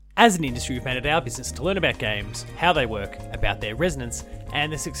As an industry, we've made it our business to learn about games, how they work, about their resonance,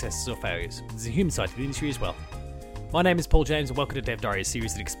 and their successes or failures. There's a human side to the industry as well. My name is Paul James, and welcome to Dev Diary, a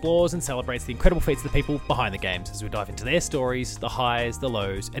series that explores and celebrates the incredible feats of the people behind the games as we dive into their stories, the highs, the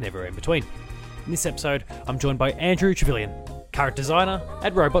lows, and everywhere in between. In this episode, I'm joined by Andrew Trevelyan, current designer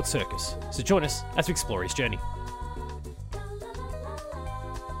at Robot Circus. So join us as we explore his journey.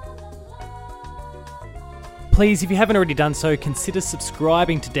 Please, if you haven't already done so, consider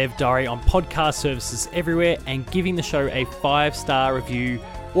subscribing to Dev Diary on podcast services everywhere and giving the show a 5-star review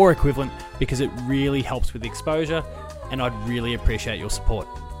or equivalent, because it really helps with the exposure, and I'd really appreciate your support.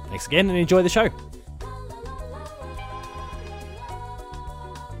 Thanks again and enjoy the show.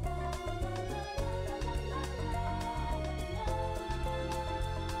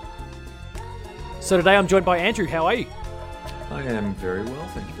 So today I'm joined by Andrew. How are you? I am very well,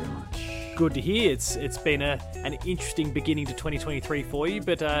 thank you very much. Good to hear. It's been an interesting beginning to 2023 for you,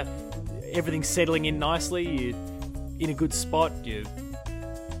 but everything's settling in nicely. You're in a good spot. I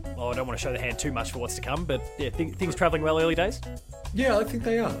don't want to show the hand too much for what's to come, but yeah, things travelling well early days? Yeah, I think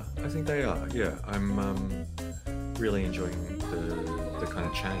they are. Yeah, I'm really enjoying the kind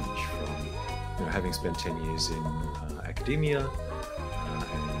of change from having spent 10 years in academia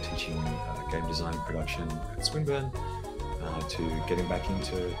and teaching game design and production at Swinburne to getting back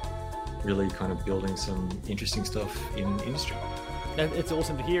into really kind of building some interesting stuff in industry. It's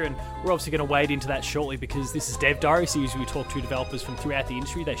awesome to hear, and we're obviously going to wade into that shortly, because this is Dev Diary series. We talk to developers from throughout the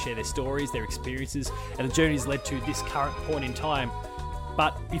industry. They share their stories, their experiences, and the journey has led to this current point in time.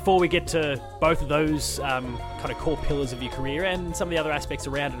 But before we get to both of those kind of core pillars of your career and some of the other aspects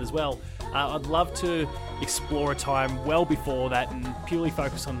around it as well, I'd love to explore a time well before that and purely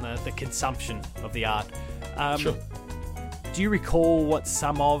focus on the consumption of the art. Sure. Do you recall what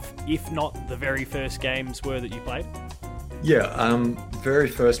some of, if not the very first games were that you played? Yeah, very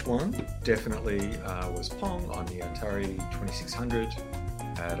first one definitely was Pong on the Atari 2600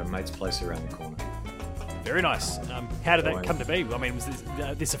 at a mate's place around the corner. Very nice. How did that come to be? I mean, was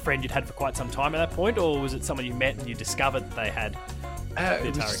this a friend you'd had for quite some time at that point, or was it someone you met and you discovered that they had the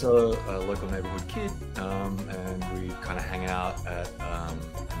it was Atari? just a local neighbourhood kid, and we kind of hang out at a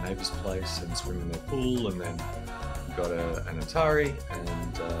neighbour's place and swim in their pool, and then got an Atari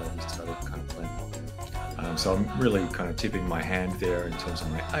and we started kind of playing. So I'm really kind of tipping my hand there in terms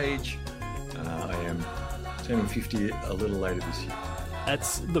of my age. I am turning 50 a little later this year.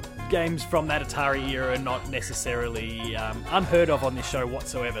 Look, games from that Atari era are not necessarily unheard of on this show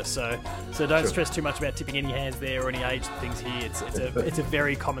whatsoever. So don't stress too much about tipping any hands there or any age things here. It's a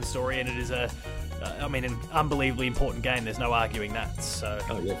very common story, and it is an unbelievably important game. There's no arguing that. So,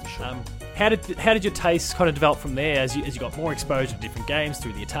 yeah, for sure. How did your tastes kind of develop from there as you got more exposure to different games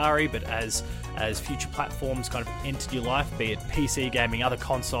through the Atari, but as future platforms kind of entered your life, be it PC gaming, other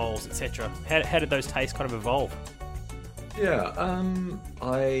consoles, etc.? How did those tastes kind of evolve? Yeah,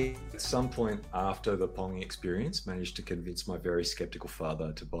 I at some point after the Pong experience managed to convince my very skeptical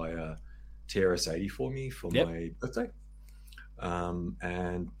father to buy a TRS-80 for me for my birthday,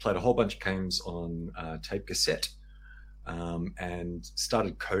 and played a whole bunch of games on tape cassette, and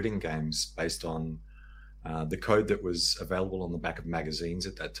started coding games based on the code that was available on the back of magazines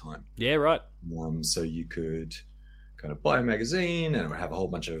at that time. Yeah, right. So you could kind of buy a magazine and it would have a whole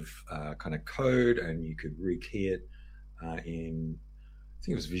bunch of kind of code, and you could rekey it in, I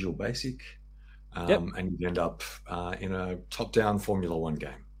think it was Visual Basic, and you'd end up in a top-down Formula One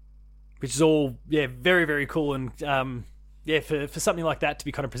game. Which is all, very, very cool. And for something like that to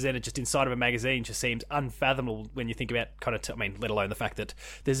be kind of presented just inside of a magazine just seems unfathomable when you think about kind of, let alone the fact that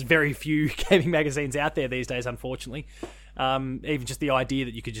there's very few gaming magazines out there these days, unfortunately. Even just the idea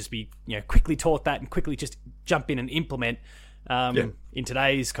that you could just be, quickly taught that and quickly just jump in and implement in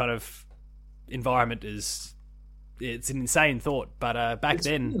today's kind of environment it's an insane thought, but back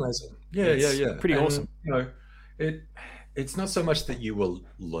then, amazing. Pretty awesome. It's not so much that you were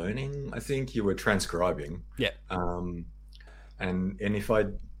learning; I think you were transcribing. Yeah. And if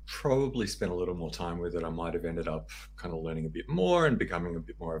I'd probably spent a little more time with it, I might have ended up kind of learning a bit more and becoming a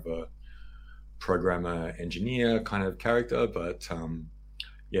bit more of a programmer, engineer kind of character. But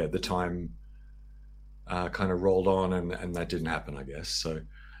the time kind of rolled on, and that didn't happen, I guess. So,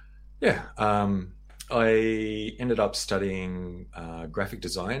 I ended up studying graphic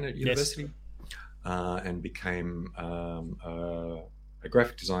design at university, and became a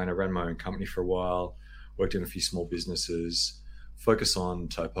graphic designer, ran my own company for a while, worked in a few small businesses, focused on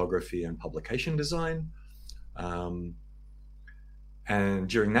typography and publication design. And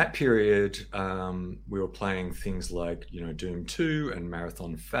during that period, we were playing things like, Doom 2 and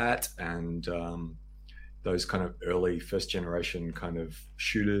Marathon Fat, and those kind of early first generation kind of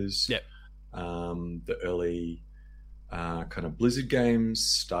shooters. Yep. The early kind of Blizzard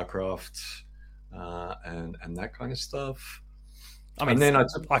games, StarCraft, and that kind of stuff. I mean, and then I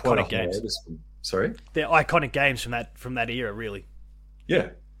took iconic games. Sorry, they're iconic games from that era, really. Yeah.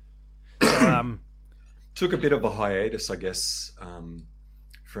 So, took a bit of a hiatus, I guess,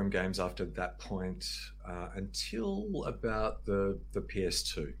 from games after that point until about the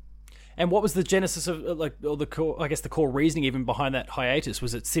PS2. And what was the genesis of or the core? I guess the core reasoning even behind that hiatus,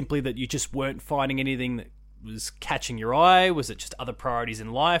 was it simply that you just weren't finding anything that was catching your eye? Was it just other priorities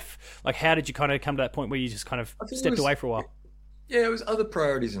in life? Like, how did you kind of come to that point where you just kind of stepped away for a while? Yeah, it was other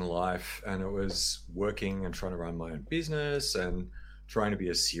priorities in life, and it was working and trying to run my own business and trying to be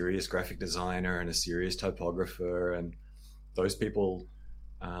a serious graphic designer and a serious typographer, and those people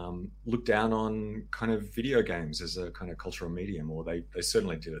look down on kind of video games as a kind of cultural medium, or they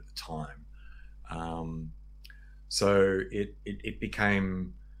certainly did at the time. So it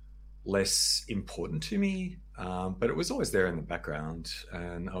became less important to me, but it was always there in the background,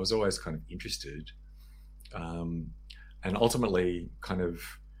 and I was always kind of interested. And ultimately, kind of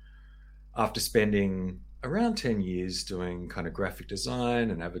after spending around 10 years doing kind of graphic design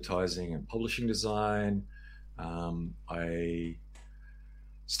and advertising and publishing design, I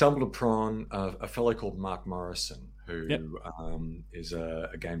stumbled upon a fellow called Mark Morrison, who is a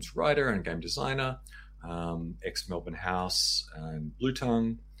games writer and game designer, ex-Melbourne House and Blue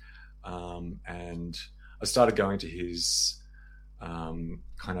Tongue. And I started going to his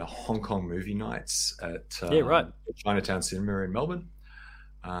kind of Hong Kong movie nights at Chinatown Cinema in Melbourne,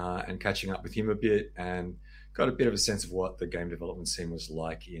 and catching up with him a bit, and got a bit of a sense of what the game development scene was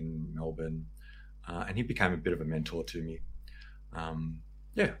like in Melbourne. And he became a bit of a mentor to me.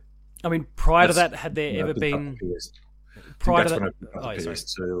 I mean, prior to that, had there ever been... Prior to that, when I got the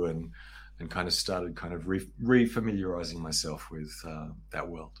PS2 and kind of started kind of re-familiarizing myself with that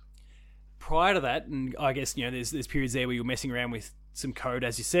world. Prior to that, and I guess, you know, there's periods there where you're messing around with some code,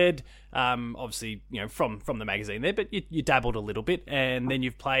 as you said, obviously, you know, from the magazine there, but you dabbled a little bit, and then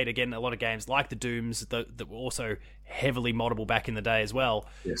you've played, again, a lot of games like the Dooms that were also heavily moddable back in the day as well.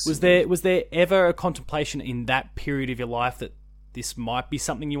 Yes. Was there ever a contemplation in that period of your life that this might be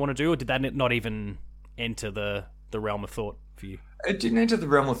something you want to do, or did that not even enter the realm of thought for you? It didn't enter the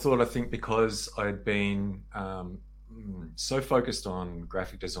realm of thought, I think, because I'd been so focused on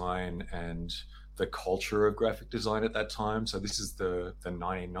graphic design and the culture of graphic design at that time. So this is the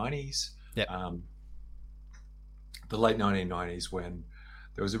 1990s, the late 1990s, when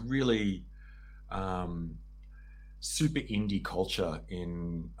there was a really super indie culture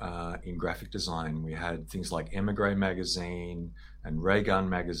in graphic design. We had things like Emigre magazine and Raygun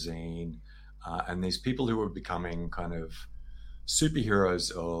magazine, and these people who were becoming kind of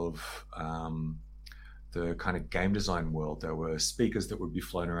superheroes of the kind of game design world. There were speakers that would be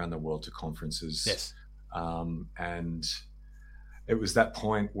flown around the world to conferences. Yes. And it was that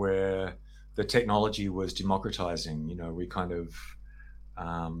point where the technology was democratizing. You know, we kind of,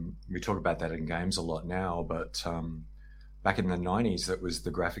 we talk about that in games a lot now, but back in the 90s, that was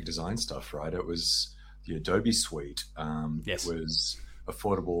the graphic design stuff, right? It was the Adobe suite. Yes. It was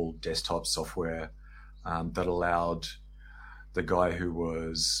affordable desktop software that allowed the guy who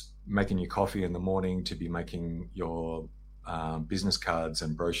was making your coffee in the morning to be making your business cards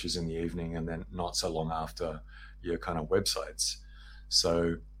and brochures in the evening, and then not so long after, your kind of websites.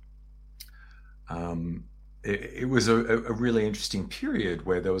 So it was a really interesting period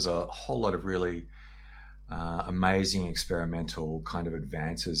where there was a whole lot of really amazing experimental kind of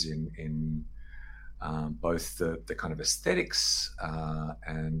advances in both the kind of aesthetics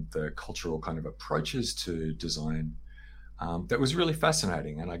and the cultural kind of approaches to design. That was really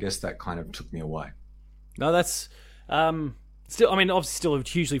fascinating, and I guess that kind of took me away. No, that's still, I mean, obviously still a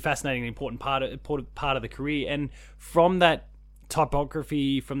hugely fascinating and important part of the career. And from that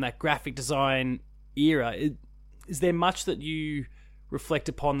typography, from that graphic design era, is there much that you reflect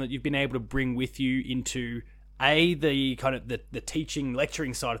upon that you've been able to bring with you into the kind of the teaching,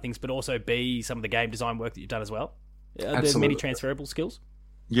 lecturing side of things, but also B, some of the game design work that you've done as well? Are there many transferable skills?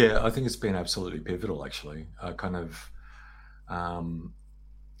 Yeah, I think it's been absolutely pivotal, actually.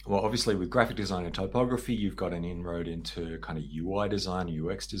 Well, obviously with graphic design and typography, you've got an inroad into kind of UI design,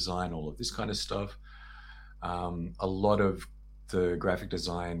 UX design, all of this kind of stuff. A lot of the graphic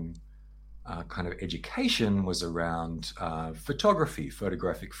design kind of education was around photography,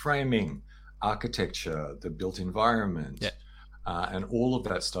 photographic framing, architecture, the built environment. And all of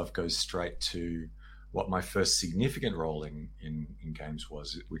that stuff goes straight to what my first significant role in games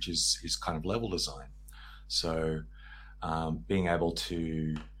was, which is kind of level design. So being able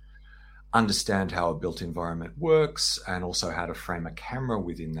to understand how a built environment works and also how to frame a camera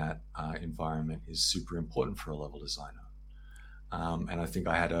within that environment is super important for a level designer. And I think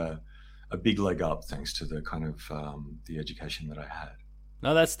I had a big leg up thanks to the kind of the education that I had.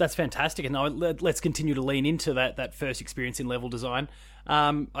 No, that's fantastic, and let's continue to lean into that first experience in level design.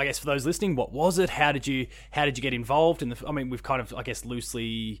 I guess for those listening, what was it? How did you get involved in the? I mean, we've kind of, I guess,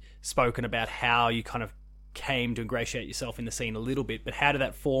 loosely spoken about how you kind of came to ingratiate yourself in the scene a little bit, but how did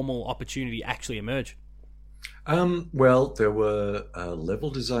that formal opportunity actually emerge? Well, there were level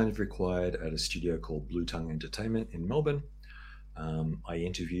designs required at a studio called Blue Tongue Entertainment in Melbourne. I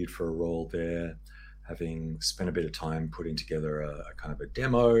interviewed for a role there, having spent a bit of time putting together a kind of a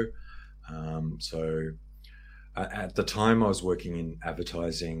demo. At the time I was working in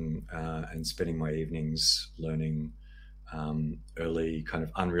advertising and spending my evenings learning early kind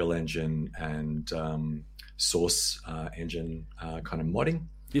of Unreal Engine and Source Engine kind of modding.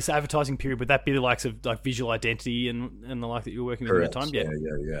 This advertising period, would that be the likes of like Visual Identity and the like that you were working with at the time? Yeah,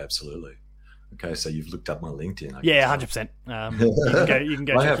 absolutely. Okay, so you've looked up my LinkedIn. 100%. You can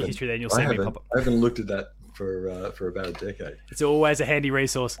go check your history there and you'll see me pop up. I haven't looked at that for about a decade. It's always a handy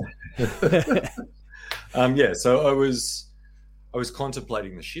resource. So I was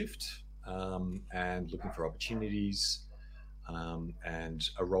contemplating the shift and looking for opportunities, and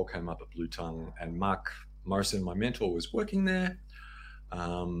a role came up at Blue Tongue, and Mark Morrison, my mentor, was working there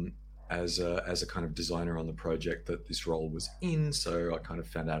as a kind of designer on the project that this role was in. So I kind of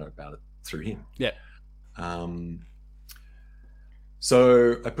found out about it through him. Yeah.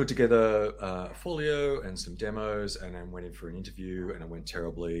 So I put together a folio and some demos, and then went in for an interview, and it went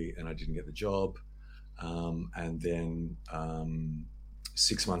terribly, and I didn't get the job. And then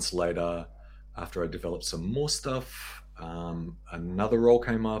 6 months later, after I developed some more stuff, another role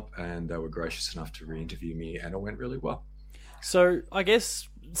came up, and they were gracious enough to re-interview me, and it went really well. So I guess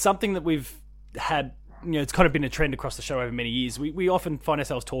something that we've had, it's kind of been a trend across the show over many years. We often find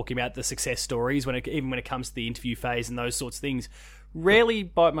ourselves talking about the success stories even when it comes to the interview phase and those sorts of things. Rarely,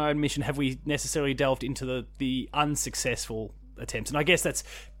 by my admission, have we necessarily delved into the unsuccessful attempts. And I guess that's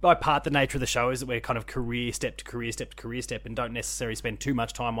by part the nature of the show, is that we're kind of career step to career step to career step, and don't necessarily spend too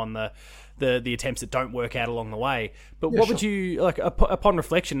much time on the attempts that don't work out along the way. But what would you, like, upon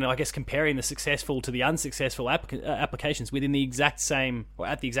reflection, I guess comparing the successful to the unsuccessful applications within the exact same, or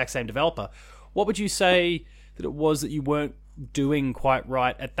at the exact same developer, what would you say that it was that you weren't doing quite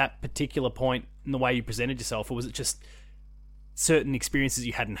right at that particular point in the way you presented yourself? Or was it just certain experiences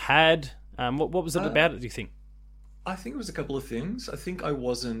you hadn't had? What was it about it, do you think? I think it was a couple of things. I think I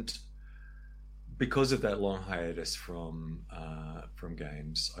wasn't, because of that long hiatus from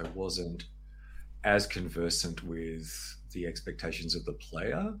games, I wasn't as conversant with the expectations of the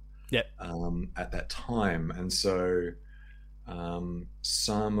player at that time. And so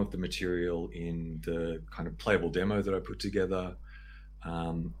some of the material in the kind of playable demo that I put together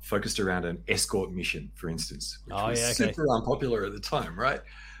focused around an escort mission, for instance, which was super unpopular at the time, right?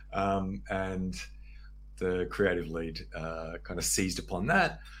 And the creative lead kind of seized upon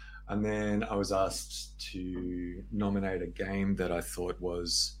that. And then I was asked to nominate a game that I thought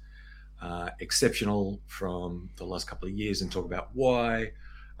was exceptional from the last couple of years and talk about why.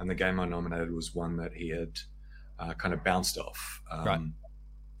 And the game I nominated was one that he had kind of bounced off. Right.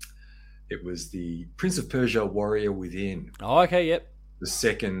 It was the Prince of Persia Warrior Within. Oh, okay, yep. The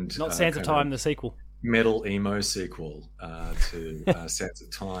second... Not Sands of Time, the sequel. Metal emo sequel to Sands of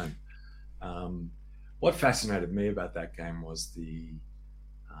Time. What fascinated me about that game was the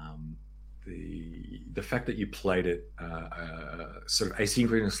fact that you played it sort of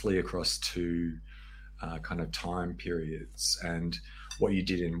asynchronously across two kind of time periods, and what you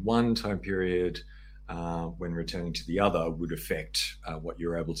did in one time period when returning to the other would affect what you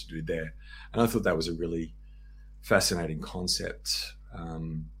were able to do there. And I thought that was a really fascinating concept,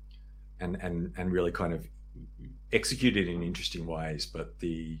 and really kind of executed in interesting ways, but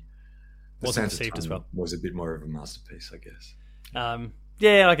the wasn't received as well. Was a bit more of a masterpiece, I guess. I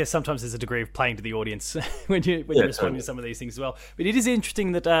guess sometimes there's a degree of playing to the audience when you're responding to some of these things as well. But it is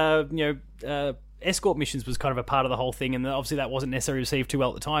interesting that escort missions was kind of a part of the whole thing, and obviously that wasn't necessarily received too well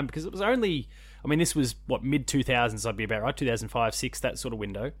at the time, because it was only, this was what, mid 2000s, I'd be about right, 2005, 6, that sort of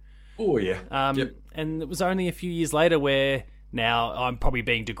window. Oh yeah. And it was only a few years later where, now I'm probably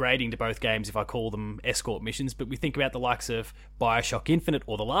being degrading to both games if I call them escort missions, but we think about the likes of BioShock Infinite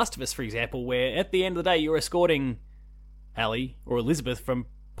or The Last of Us, for example, where at the end of the day you're escorting Ellie or Elizabeth from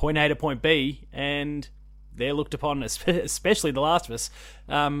point A to point B, and they're looked upon, especially The Last of Us,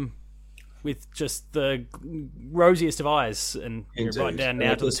 with just the rosiest of eyes, and you're right down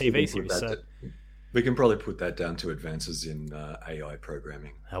now to the TV series. So We can probably put that down to advances in AI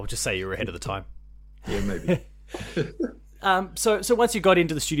programming. I would just say you were ahead of the time. Yeah, maybe. So once you got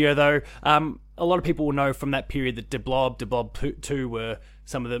into the studio, though, a lot of people will know from that period that De Blob 2 were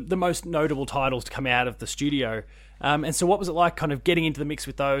some of the most notable titles to come out of the studio. And so what was it like kind of getting into the mix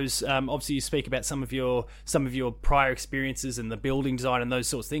with those? Obviously, you speak about some of your prior experiences and the building design and those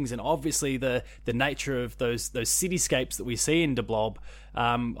sorts of things. And obviously, the nature of those cityscapes that we see in De Blob,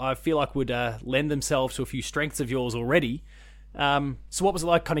 I feel like would lend themselves to a few strengths of yours already. So what was it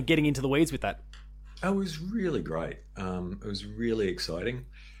like kind of getting into the weeds with that? It was really great. It was really exciting.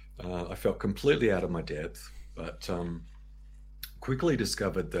 I felt completely out of my depth, but quickly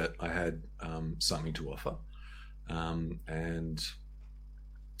discovered that I had something to offer. And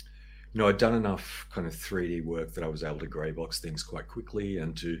I'd done enough kind of 3D work that I was able to grey box things quite quickly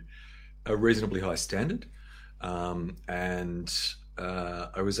and to a reasonably high standard. And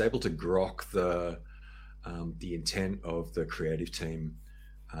I was able to grok the intent of the creative team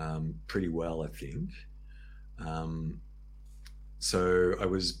pretty well, I think. So I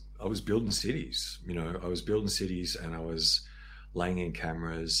was building cities. I was building cities, and I was laying in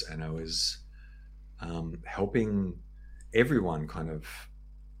cameras, and I was helping everyone kind of.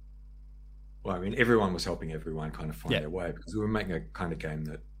 Well, I mean, everyone was helping everyone kind of find their way, because we were making a kind of game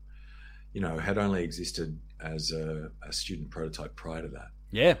that, had only existed as a student prototype prior to that.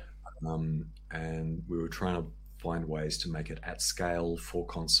 Yeah. And we were trying to find ways to make it at scale for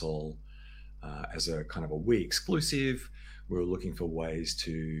console as a kind of a Wii exclusive. We were looking for ways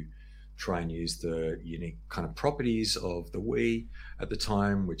to try and use the unique kind of properties of the Wii at the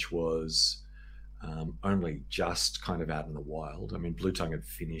time, which was only just kind of out in the wild. I mean, Blue Tongue had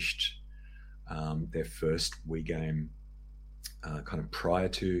finished their first Wii game kind of prior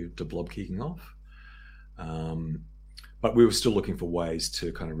to De Blob kicking off. But we were still looking for ways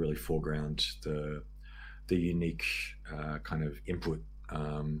to kind of really foreground the unique kind of input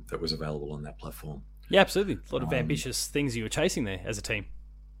that was available on that platform. Yeah, absolutely. A lot of ambitious things you were chasing there as a team.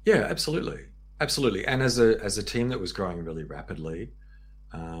 Yeah, absolutely. Absolutely. And as a team that was growing really rapidly,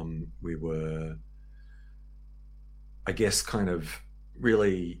 we were, I guess, kind of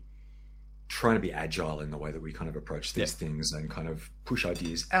really trying to be agile in the way that we kind of approach these things and kind of push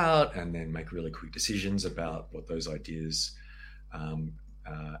ideas out and then make really quick decisions about what those ideas,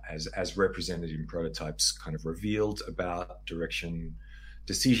 as represented in prototypes, kind of revealed about direction,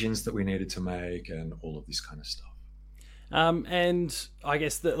 decisions that we needed to make, and all of this kind of stuff. And I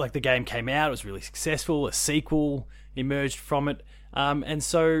guess the game came out, it was really successful, a sequel emerged from it. And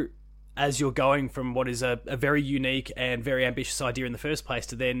so as you're going from what is a very unique and very ambitious idea in the first place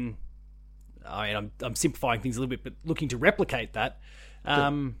to then, I mean, I'm simplifying things a little bit, but looking to replicate that,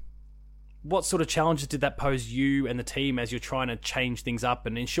 what sort of challenges did that pose you and the team as you're trying to change things up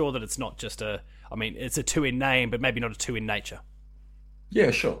and ensure that it's not just it's a 2 in name, but maybe not a 2 in nature? Yeah,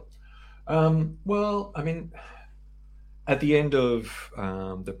 sure. Well, I mean, at the end of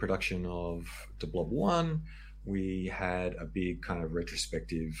the production of De Blob 1, we had a big kind of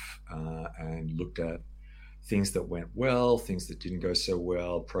retrospective and looked at things that went well, things that didn't go so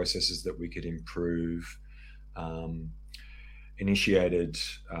well, processes that we could improve, initiated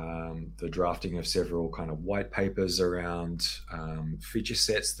the drafting of several kind of white papers around feature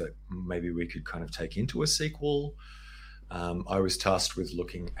sets that maybe we could kind of take into a sequel. I was tasked with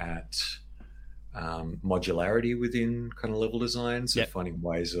looking at modularity within kind of level design, so finding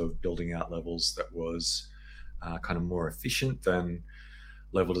ways of building out levels that was kind of more efficient than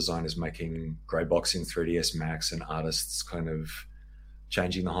level designers making grey box in 3ds Max and artists kind of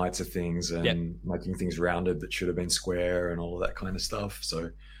changing the heights of things and making things rounded that should have been square and all of that kind of stuff.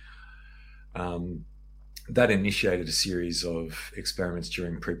 So that initiated a series of experiments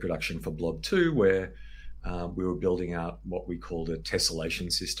during pre-production for Blob 2 where we were building out what we called a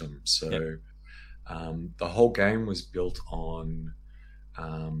tessellation system. So the whole game was built on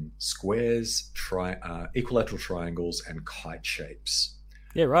squares, equilateral triangles, and kite shapes.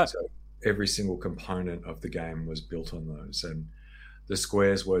 Yeah, right. So every single component of the game was built on those, and the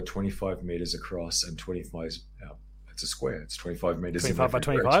squares were 25 meters across and 25. It's a square. It's 25 meters. 25 by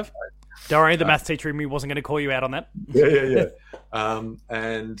 25. Don't worry, the math teacher in me wasn't going to call you out on that. Yeah.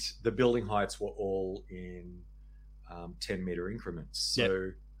 And the building heights were all in 10-meter increments.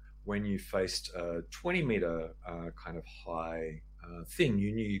 So when you faced a 20-meter kind of high thing,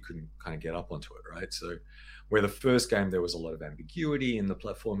 you knew you couldn't kind of get up onto it, right? So where the first game there was a lot of ambiguity in the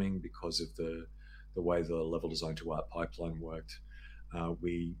platforming because of the way the level design to art pipeline worked,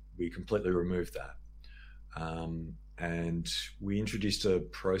 we completely removed that. And we introduced a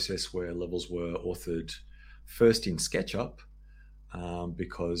process where levels were authored first in SketchUp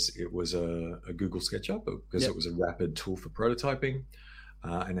because it was a Google SketchUp, because Yep. it was a rapid tool for prototyping,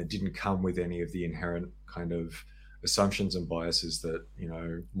 and it didn't come with any of the inherent kind of assumptions and biases that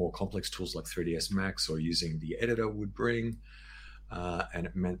more complex tools like 3ds Max or using the editor would bring. And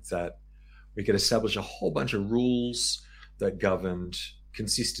it meant that we could establish a whole bunch of rules that governed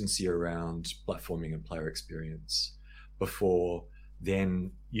consistency around platforming and player experience before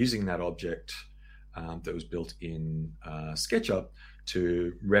then using that object that was built in SketchUp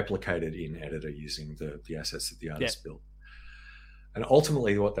to replicate it in editor using the assets that the artist built. And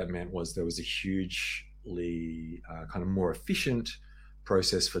ultimately what that meant was there was a hugely kind of more efficient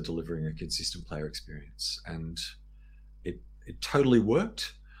process for delivering a consistent player experience. And it totally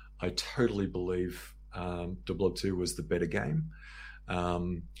worked. I totally believe The Blob 2 was the better game,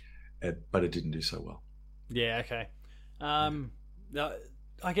 but it didn't do so well. Yeah, okay.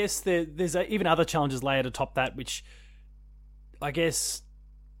 I guess there's even other challenges layered atop that, which I guess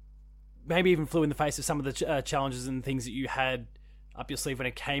maybe even flew in the face of some of the challenges and things that you had up your sleeve when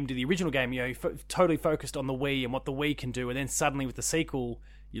it came to the original game. You totally focused on the Wii and what the Wii can do, and then suddenly with the sequel,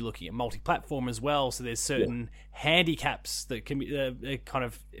 you're looking at multi-platform as well. So there's certain handicaps that can be kind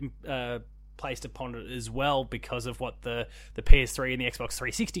of placed upon it as well because of what the PS3 and the Xbox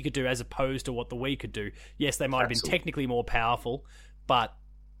 360 could do, as opposed to what the Wii could do. Yes, they might have been technically more powerful, but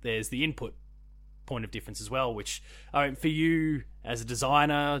there's the input point of difference as well, which for you as a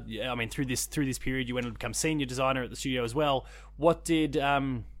designer, I mean, through this period, you went and become senior designer at the studio as well. What did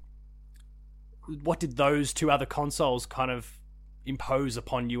those two other consoles kind of impose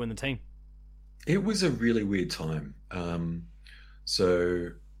upon you and the team? It was a really weird time. So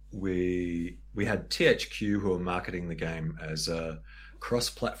we had THQ who were marketing the game as a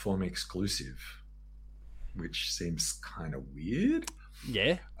cross-platform exclusive, which seems kind of weird.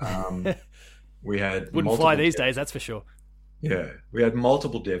 Yeah. We had wouldn't fly these days, that's for sure. Yeah, we had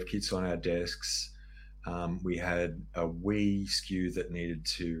multiple dev kits on our desks. We had a Wii SKU that needed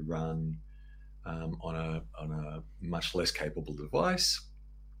to run on a much less capable device,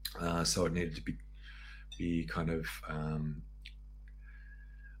 so it needed to be kind of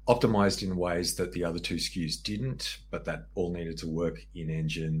optimized in ways that the other two SKUs didn't, but that all needed to work in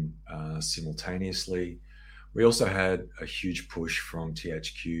engine simultaneously. We also had a huge push from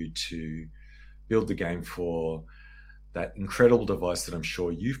THQ to build the game for that incredible device that I'm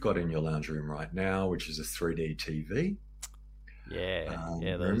sure you've got in your lounge room right now, which is a 3D TV.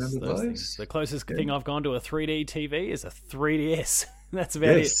 Yeah, those things. The closest thing I've gone to a 3D TV is a 3DS. That's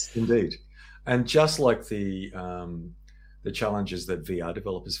about it. Yes, indeed. And just like the challenges that VR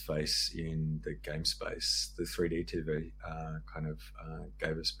developers face in the game space, the 3D TV kind of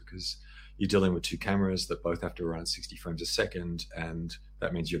gave us, because you're dealing with two cameras that both have to run at 60 frames a second, and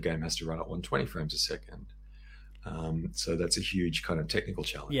that means your game has to run at 120 frames a second. So that's a huge kind of technical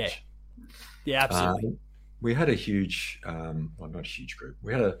challenge. Yeah, absolutely. We had a huge, well, not a huge group.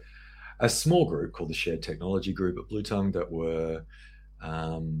 We had a small group called the Shared Technology Group at Blue Tongue that were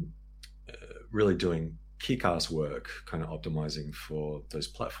really doing kick-ass work, kind of optimizing for those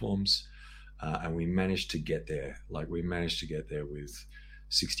platforms. And we managed to get there. We managed to get there with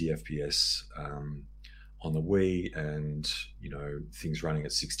 60 FPS on the Wii, and things running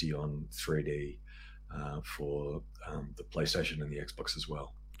at 60 on 3D for the PlayStation and the Xbox as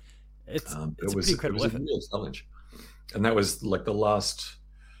well. It was a real challenge, and that was like the last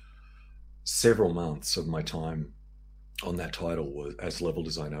several months of my time on that title was as lead level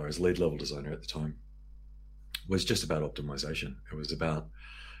designer at the time, was just about optimization. It was about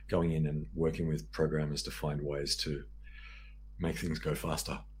going in and working with programmers to find ways to make things go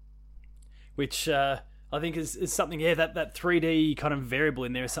faster. Which I think is something, that 3D kind of variable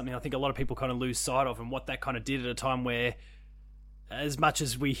in there is something I think a lot of people kind of lose sight of, and what that kind of did at a time where, as much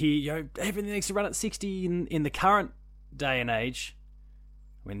as we hear, everything needs to run at 60 in the current day and age,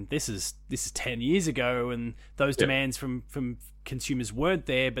 I mean, this is 10 years ago, and those demands from consumers weren't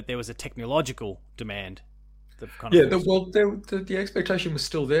there, but there was a technological demand. The expectation was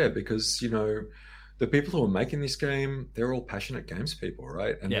still there, because the people who are making this game, they're all passionate games people,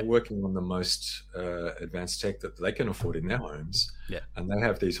 right? And they're working on the most advanced tech that they can afford in their homes. Yeah. And they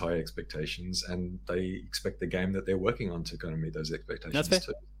have these high expectations, and they expect the game that they're working on to kind of meet those expectations. That's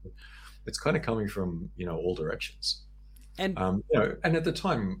fair. Too. It's kind of coming from all directions. And and at the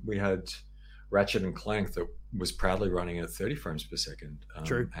time we had Ratchet and Clank that was proudly running at 30 frames per second.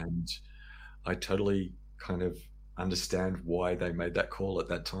 True. And I totally kind of understand why they made that call at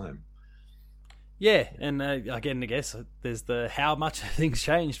that time. Yeah, and again, I guess there's the how much things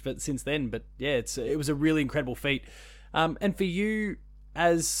changed, but since then. But yeah, it was a really incredible feat. And for you,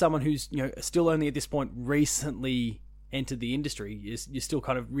 as someone who's still only at this point recently entered the industry. You're still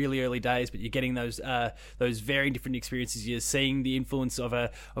kind of really early days, but you're getting those varying different experiences. You're seeing the influence of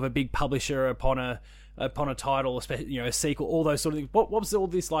a big publisher upon a title, especially, a sequel, all those sort of things. What was all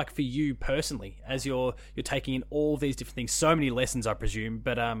this like for you personally as you're taking in all these different things? So many lessons, I presume,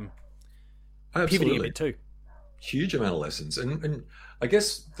 but pivoting a bit too. Huge amount of lessons, and I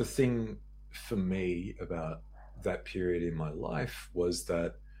guess the thing for me about that period in my life was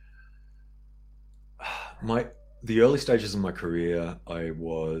that the early stages of my career, I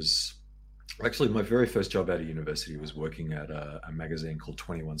was actually, my very first job out of university was working at a magazine called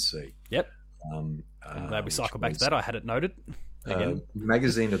 21C. Yep. I'm glad we cycled back to that. I had it noted.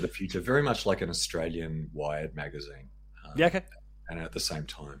 Magazine of the future, very much like an Australian Wired magazine. Yeah, okay. And at the same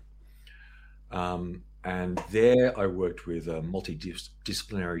time. And there I worked with a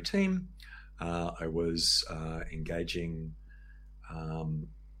multidisciplinary team. I was engaging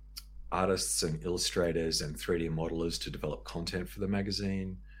artists and illustrators and 3D modelers to develop content for the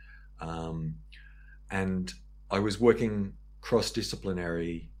magazine. And I was working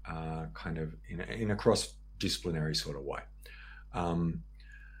cross-disciplinary, kind of in a cross-disciplinary sort of way.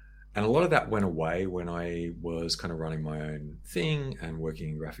 And a lot of that went away when I was kind of running my own thing and working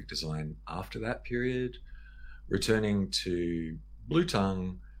in graphic design after that period. Returning to Blue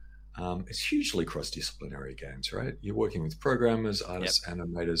Tongue, it's hugely cross-disciplinary games, right? You're working with programmers, artists,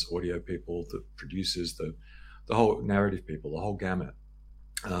 animators, audio people, the producers, the whole narrative people, the whole gamut.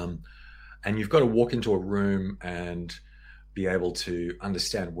 And you've got to walk into a room and be able to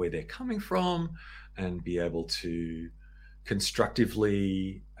understand where they're coming from and be able to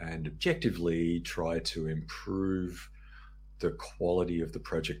constructively and objectively try to improve the quality of the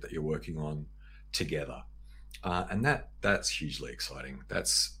project that you're working on together. And that's hugely exciting.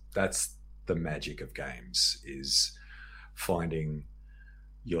 That's the magic of games, is finding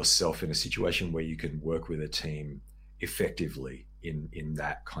yourself in a situation where you can work with a team effectively in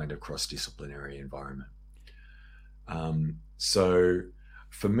that kind of cross-disciplinary environment. So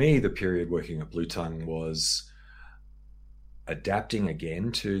for me, the period working at Blue Tongue was adapting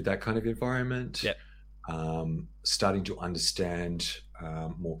again to that kind of environment, starting to understand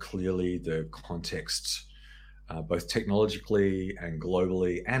more clearly the context, both technologically and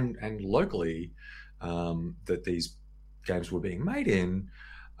globally and locally, that these games were being made in,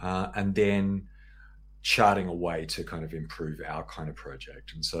 and then charting a way to kind of improve our kind of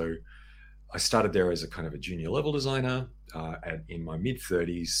project. And so I started there as a kind of a junior level designer, in my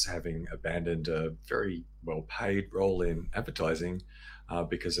mid-30s, having abandoned a very well-paid role in advertising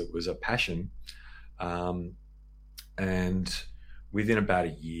because it was a passion. And within about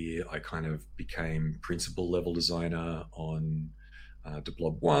a year, I kind of became principal level designer on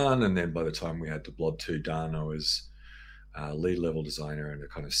Deblob 1. And then by the time we had Deblob 2 done, I was lead level designer and a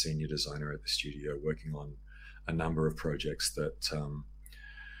kind of senior designer at the studio, working on a number of projects that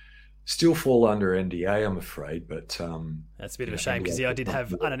still fall under NDA, I'm afraid. But that's a bit of a shame, because I did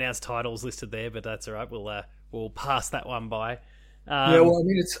have unannounced titles listed there, but that's all right. We'll pass that one by. Yeah, well, I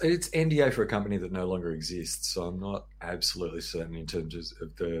mean, it's NDA for a company that no longer exists, so I'm not absolutely certain in terms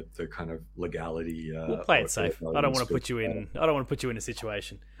of the kind of legality. We'll play it safe. I don't want to put you in. I don't want to put you in a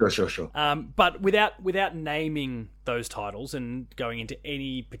situation. Sure. But without naming those titles and going into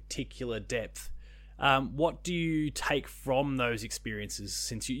any particular depth, what do you take from those experiences?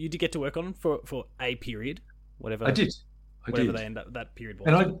 Since you did get to work on them for a period, whatever I did. They end up that period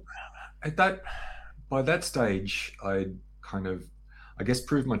was. And by that stage, I kind of, I guess,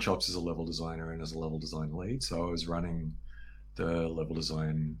 proved my chops as a level designer and as a level design lead. So I was running the level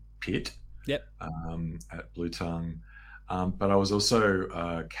design pit at Blue Tongue, but I was also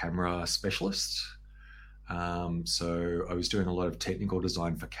a camera specialist. So I was doing a lot of technical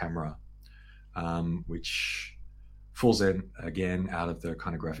design for camera, which falls in again out of the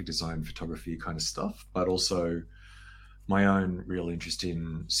kind of graphic design, photography kind of stuff, but also my own real interest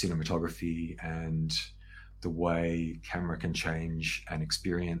in cinematography and the way camera can change an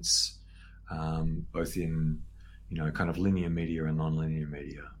experience, both in, kind of linear media and non-linear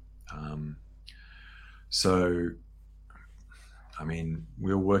media. So, I mean,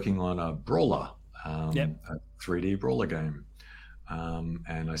 we were working on a brawler, a 3D brawler game.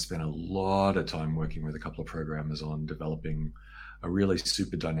 And I spent a lot of time working with a couple of programmers on developing a really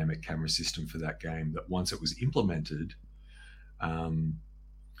super dynamic camera system for that game that once it was implemented,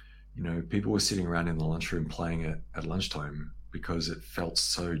 people were sitting around in the lunchroom playing it at lunchtime because it felt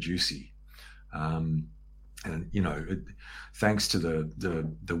so juicy. And, thanks to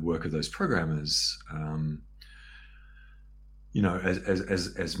the work of those programmers,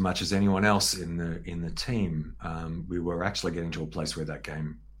 as much as anyone else in the team, we were actually getting to a place where that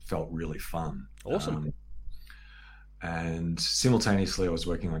game felt really fun. Awesome. And simultaneously, I was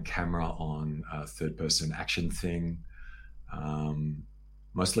working on camera on a third-person action thing,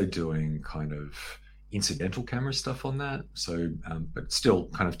 mostly doing kind of incidental camera stuff on that. So, but still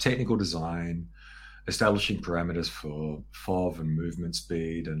kind of technical design, establishing parameters for FOV and movement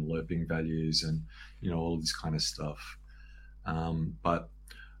speed and lerping values and, all of this kind of stuff. But,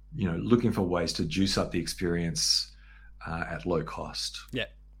 looking for ways to juice up the experience at low cost. Yeah.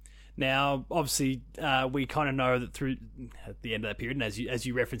 Now, obviously, we kind of know that through at the end of that period, and as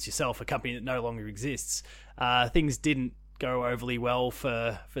you reference yourself, a company that no longer exists, things didn't go overly well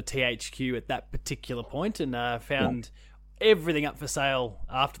for THQ at that particular point, and found everything up for sale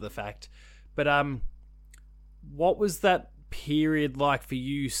after the fact. But what was that period like for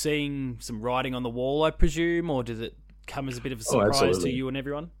you, seeing some writing on the wall, I presume, or did it come as a bit of a surprise to you and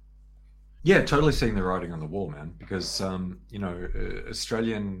everyone? Yeah, totally seeing the writing on the wall, man, because,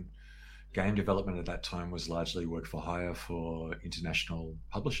 Australian game development at that time was largely work for hire for international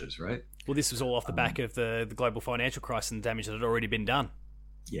publishers, right? Well, this was all off the back of the global financial crisis and the damage that had already been done.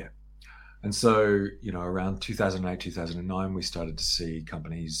 Yeah. And so, around 2008, 2009, we started to see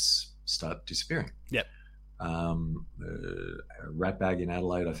companies start disappearing. Yep. Ratbag in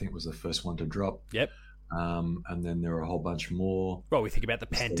Adelaide, I think, was the first one to drop. Yep. And then there were a whole bunch more. Well, we think about the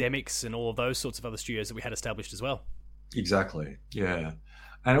pandemics and all of those sorts of other studios that we had established as well. Exactly. Yeah.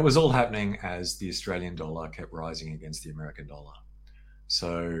 And it was all happening as the Australian dollar kept rising against the American dollar.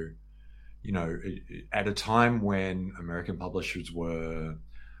 So, at a time when American publishers were,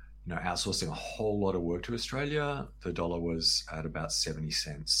 outsourcing a whole lot of work to Australia, the dollar was at about 70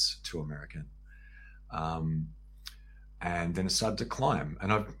 cents to American. And then it started to climb.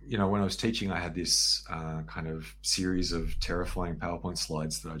 And when I was teaching, I had this kind of series of terrifying PowerPoint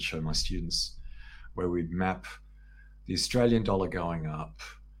slides that I'd show my students, where we'd map the Australian dollar going up,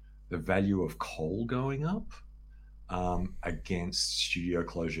 the value of coal going up, against studio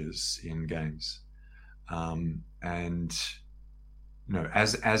closures in games. And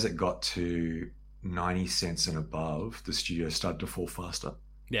as it got to 90 cents and above, the studio started to fall faster.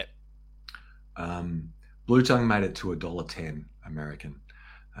 Yeah. Blue Tongue made it to $1.10 American.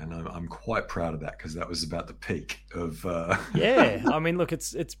 And I'm quite proud of that, because that was about the peak of. Yeah, I mean, look,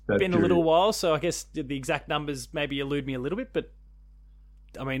 it's been period. A little while, so I guess the exact numbers maybe elude me a little bit, but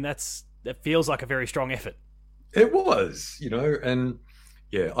I mean, that feels like a very strong effort. It was, and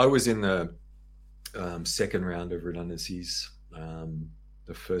yeah, I was in the second round of redundancies.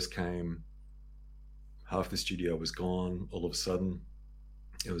 The first came, half the studio was gone all of a sudden.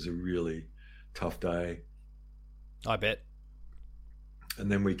 It was a really tough day. I bet.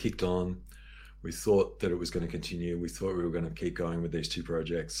 And then we kicked on. We thought that it was going to continue. We thought we were going to keep going with these two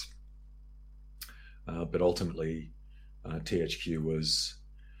projects. But ultimately, THQ was...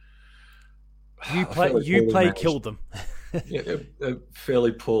 Uplay killed them. Yeah, a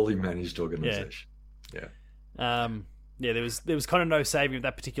fairly poorly managed organization. Yeah. There was kind of no saving at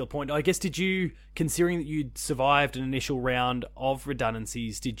that particular point. I guess, did you, considering that you'd survived an initial round of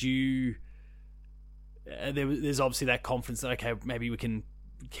redundancies, did you... there's obviously that confidence that, okay, maybe we can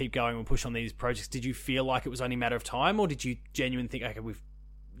keep going and push on these projects. Did you feel like it was only a matter of time, or did you genuinely think, okay,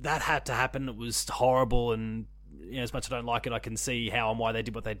 that had to happen, it was horrible, and as much as I don't like it, I can see how and why they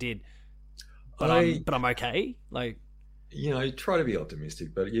did what they did, but I'm okay? Like, try to be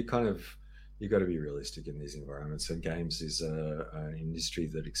optimistic, but you got to be realistic in these environments, and games is an industry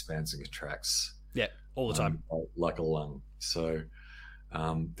that expands and contracts. Yeah, all the time. Like a lung. So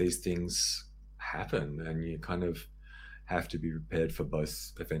these things happen, and you kind of have to be prepared for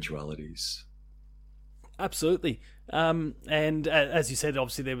both eventualities. Absolutely. And as you said,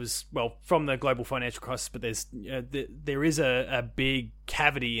 obviously there was, from the global financial crisis, but there is a big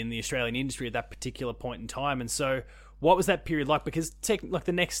cavity in the Australian industry at that particular point in time. And so what was that period like? Because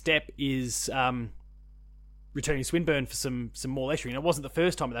the next step is returning to Swinburne for some more lecturing. And it wasn't the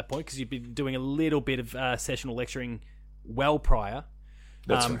first time at that point, because you'd been doing a little bit of sessional lecturing well prior.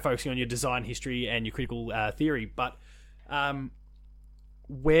 That's right. Focusing on your design history and your critical theory. But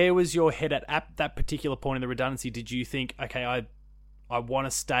where was your head at that particular point in the redundancy? Did you think, okay, I want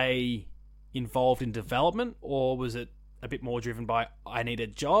to stay involved in development, or was it a bit more driven by, I need a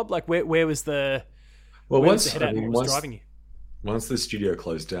job? Like, where was the... Well, what was driving you? Once the studio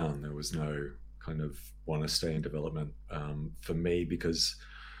closed down, there was no kind of want to stay in development for me, because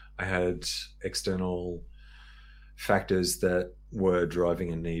I had external factors that were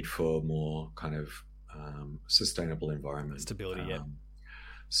driving a need for more kind of sustainable environment. Stability, yeah.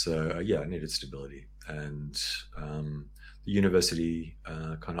 So, I needed stability. And the university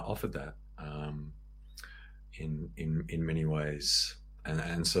kind of offered that in many ways.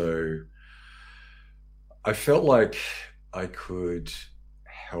 And so I felt like I could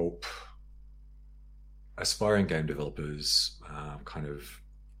help aspiring game developers kind of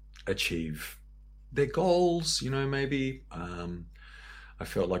achieve their goals, maybe. I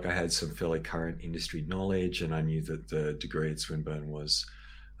felt like I had some fairly current industry knowledge, and I knew that the degree at Swinburne was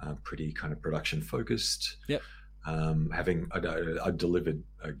pretty kind of production focused. Yep. I delivered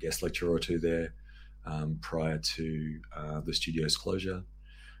a guest lecture or two there prior to the studio's closure.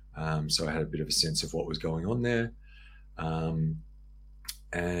 So I had a bit of a sense of what was going on there.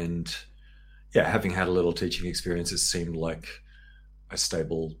 And yeah, having had a little teaching experience, it seemed like a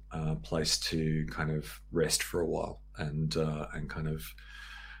stable place to kind of rest for a while and kind of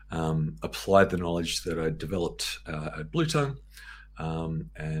apply the knowledge that I developed at Blue Tongue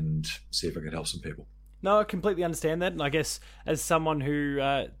and see if I could help some people. No, I completely understand that. And I guess as someone who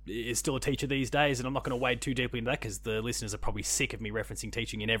is still a teacher these days, and I'm not going to wade too deeply into that because the listeners are probably sick of me referencing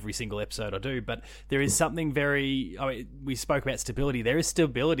teaching in every single episode I do, but there is something we spoke about stability. There is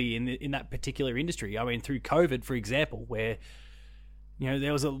stability in that particular industry. I mean, through COVID, for example, where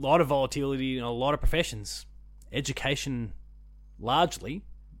there was a lot of volatility in a lot of professions. Education, largely,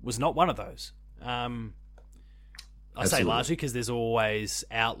 was not one of those. I say largely because there's always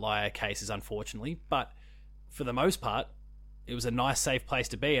outlier cases, unfortunately, but for the most part, it was a nice, safe place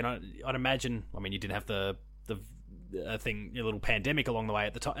to be. And I'd imagine, I mean, you didn't have the little pandemic along the way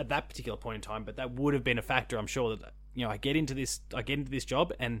at that particular point in time, but that would have been a factor. I'm sure that I get into this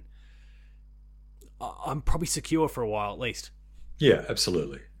job, and I'm probably secure for a while at least. Yeah,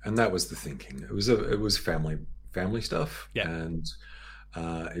 absolutely, and that was the thinking. It was family stuff, yeah, and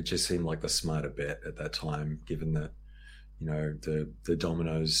it just seemed like the smarter bet at that time, given that the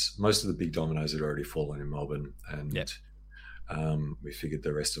dominoes, most of the big dominoes had already fallen in Melbourne, and we figured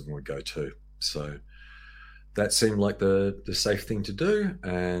the rest of them would go too. So that seemed like the safe thing to do,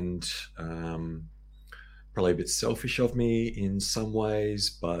 and probably a bit selfish of me in some ways,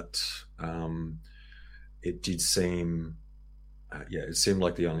 but it did seem, it seemed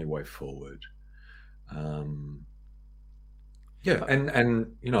like the only way forward. And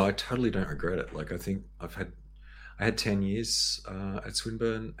I totally don't regret it. Like, I think I had 10 years at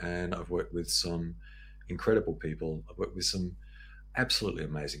Swinburne, and I've worked with some incredible people. I've worked with some absolutely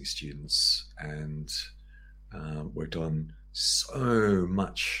amazing students, and worked on so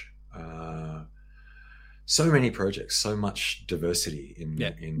many projects, so much diversity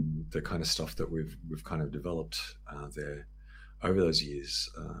in the kind of stuff that we've kind of developed there over those years.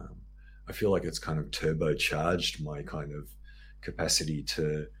 I feel like it's kind of turbocharged my kind of capacity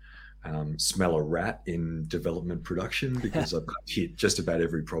to smell a rat in development production, because I've hit just about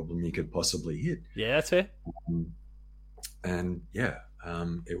every problem you could possibly hit. Yeah, that's fair.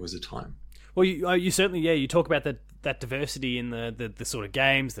 It was a time. Well, you certainly, you talk about that diversity in the sort of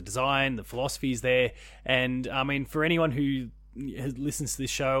games, the design, the philosophies there. And I mean, for anyone who listens to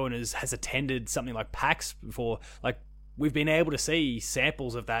this show and has attended something like PAX before, like, we've been able to see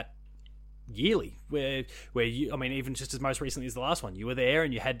samples of that yearly, where you, I mean, even just as most recently as the last one, you were there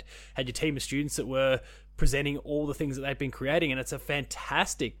and you had your team of students that were presenting all the things that they've been creating, and it's a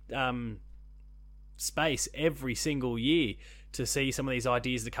fantastic space every single year to see some of these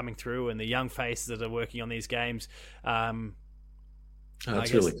ideas that are coming through and the young faces that are working on these games.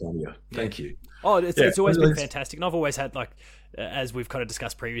 That's really cool. Yeah, thank you. Oh, it's always been fantastic, and I've always had, like, as we've kind of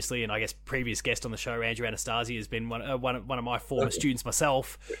discussed previously, and I guess previous guest on the show, Andrew Anastasi, has been one of my former students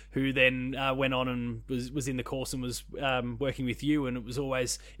myself, who then went on and was in the course and was working with you, and it was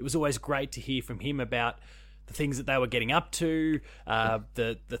always great to hear from him about the things that they were getting up to,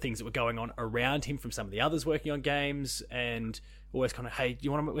 the things that were going on around him from some of the others working on games, and always kind of, hey, do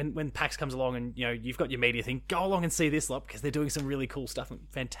you want to, when PAX comes along and you've got your media thing, go along and see this lot because they're doing some really cool stuff.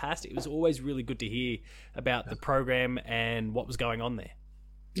 Fantastic. It was always really good to hear about the program and what was going on there.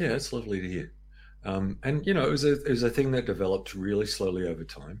 Yeah, it's lovely to hear. And it was a thing that developed really slowly over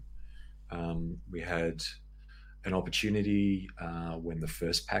time. We had an opportunity when the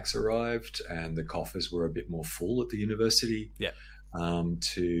first PAX arrived and the coffers were a bit more full at the university. Yeah.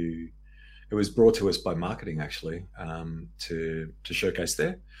 It was brought to us by marketing, actually, to showcase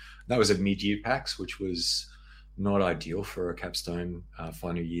there. That was a mid-year PAX, which was not ideal for a capstone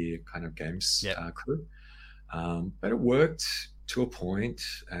final year kind of games crew. But it worked to a point,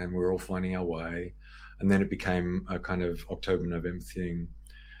 and we were all finding our way. And then it became a kind of October, November thing.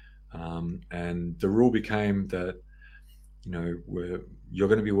 And the rule became that, you're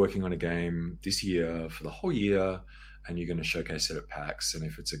going to be working on a game this year for the whole year, and you're going to showcase it at PAX. And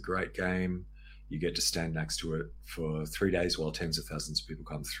if it's a great game, you get to stand next to it for 3 days while tens of thousands of people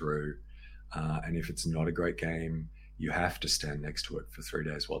come through. And if it's not a great game, you have to stand next to it for 3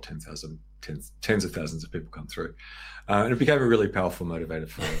 days while tens of thousands of people come through. And it became a really powerful motivator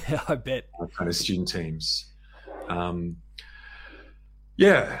for I bet. kind of student teams.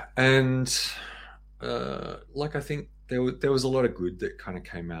 Yeah, and like I think there was a lot of good that kind of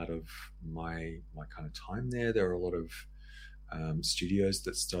came out of my kind of time there. There were a lot of studios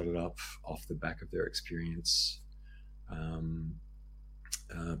that started up off the back of their experience,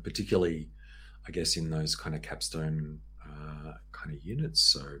 particularly, I guess, in those kind of capstone kind of units.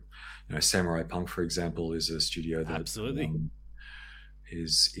 So, Samurai Punk, for example, is a studio that absolutely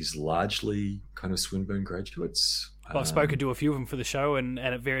is largely kind of Swinburne graduates. Well, I've spoken to a few of them for the show and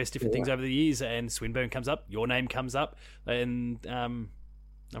at various different things over the years, and Swinburne comes up, your name comes up, and I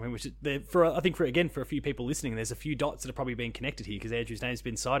mean, I think for a few people listening, there's a few dots that are probably being connected here because Andrew's name's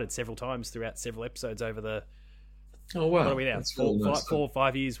been cited several times throughout several episodes over the. Oh wow! What are we now? That's 4 nice. 4 or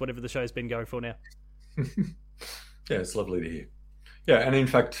 5 years, whatever the show's been going for now. Yeah, it's lovely to hear. Yeah, and in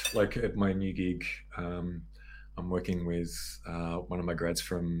fact, like at my new gig, I'm working with one of my grads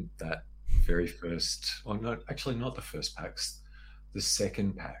from that very first, or not, actually not the first PAX, the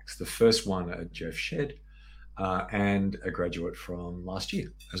second PAX, the first one at Jeff Shed, and a graduate from last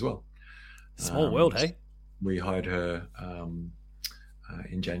year as well. Small world, hey? We hired her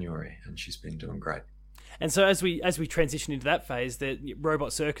in January, and she's been doing great. And so as we transition into that phase, the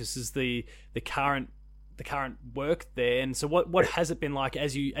Robot Circus is the current work there. And so what has it been like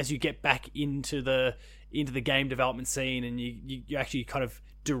as you get back into the game development scene and you actually kind of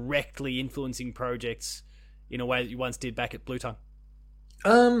directly influencing projects in a way that you once did back at Blue Tongue?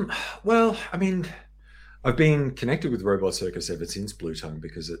 Well, I mean, I've been connected with Robot Circus ever since Blue Tongue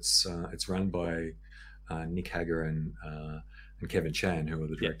because it's run by Nick Hager and Kevin Chan, who are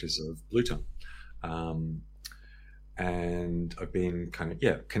the directors of Blue Tongue. And I've been kind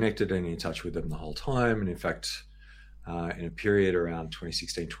of connected and in touch with them the whole time. And in fact, in a period around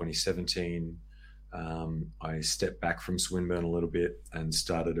 2016, 2017, I stepped back from Swinburne a little bit and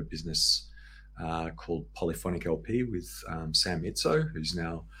started a business called Polyphonic LP with Sam Izzo, who's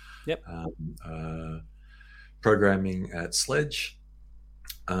now programming at Sledge.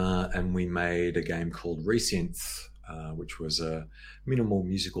 And we made a game called Resynth, which was a minimal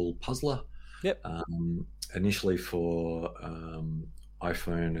musical puzzler. Initially for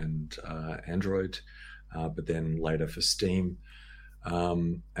iPhone and Android, but then later for Steam.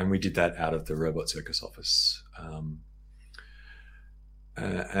 And we did that out of the Robot Circus office.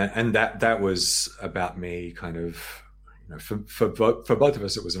 And that was about me kind of, for both of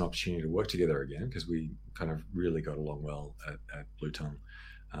us, it was an opportunity to work together again because we kind of really got along well at Blue Tongue,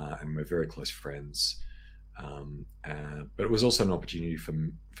 and we're very close friends. But it was also an opportunity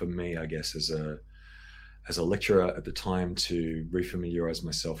for me, I guess, as a lecturer at the time to refamiliarize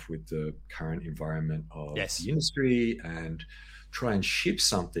myself with the current environment of the industry and try and ship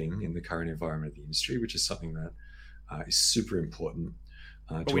something in the current environment of the industry, which is something that is super important.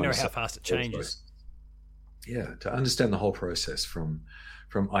 But we know how fast it changes. Yeah, to understand the whole process from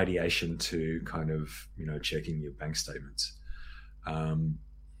ideation to kind of, checking your bank statements.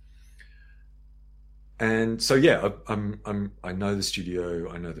 And so, I know the studio,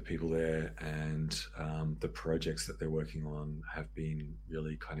 I know the people there, and the projects that they're working on have been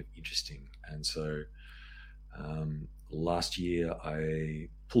really kind of interesting. And so last year I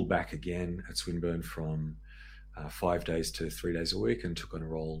pulled back again at Swinburne from 5 days to 3 days a week and took on a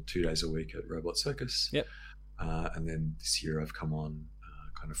role 2 days a week at Robot Circus. And then this year I've come on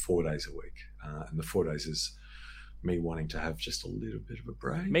kind of 4 days a week. And the 4 days is me wanting to have just a little bit of a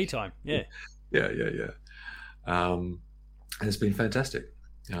break. Me time, yeah. Yeah. And it's been fantastic.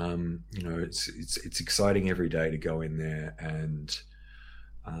 It's exciting every day to go in there and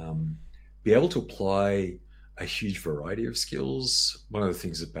be able to apply a huge variety of skills. One of the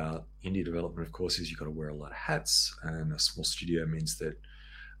things about indie development, of course, is you've got to wear a lot of hats, and a small studio means that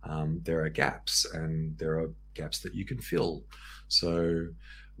there are gaps, and there are gaps that you can fill. So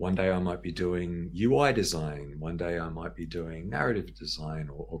one day I might be doing UI design, one day I might be doing narrative design,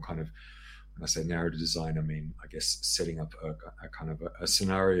 or kind of, when I say narrative design, I mean, I guess setting up a kind of a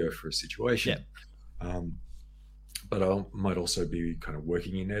scenario for a situation. But I might also be kind of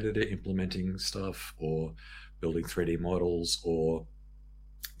working in editor, implementing stuff, or building 3D models, or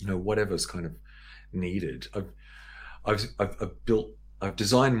whatever's kind of needed. I've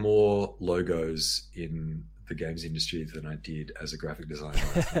designed more logos in the games industry than I did as a graphic designer.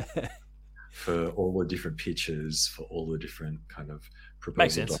 For all the different pitches, for all the different kind of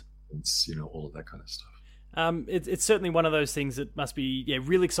proposal documents, all of that kind of stuff. It's certainly one of those things that must be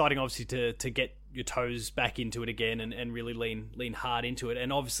really exciting, obviously, to get your toes back into it again and really lean hard into it.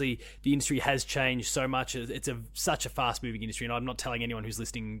 And obviously the industry has changed so much. It's such a fast moving industry, and I'm not telling anyone who's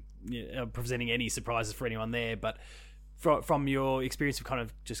listening, presenting any surprises for anyone there, but from your experience of kind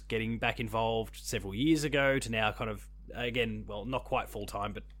of just getting back involved several years ago to now kind of, again, well, not quite full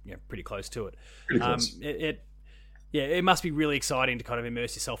time, but pretty close to it. Pretty close. It must be really exciting to kind of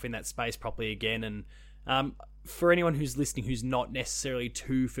immerse yourself in that space properly again. And for anyone who's listening who's not necessarily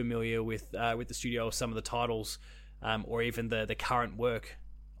too familiar with the studio or some of the titles, or even the current work,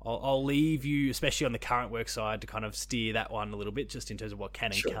 I'll leave you, especially on the current work side, to kind of steer that one a little bit, just in terms of what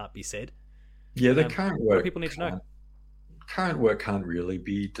can and can't be said. Yeah, the current work. What people need to know. Current work can't really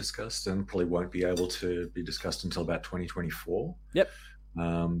be discussed, and probably won't be able to be discussed until about 2024. Yep.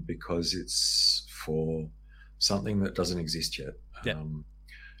 Because it's for something that doesn't exist yet. Yep.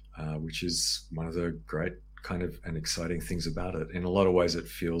 Which is one of the great kind of and exciting things about it. In a lot of ways, it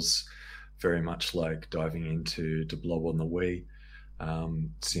feels very much like diving into Blob on the Wii,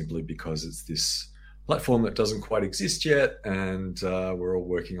 simply because it's this platform that doesn't quite exist yet, and we're all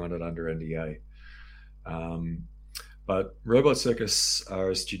working on it under NDA. But Robot Circus are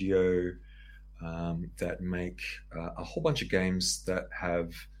a studio that make a whole bunch of games that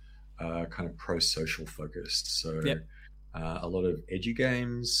have kind of pro-social focused. So a lot of edgy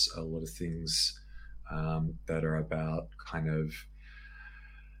games, a lot of things that are about kind of,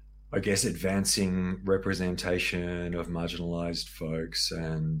 I guess, advancing representation of marginalized folks,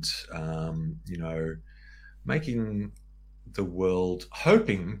 and making the world,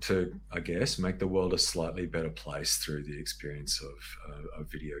 hoping to, I guess, make the world a slightly better place through the experience of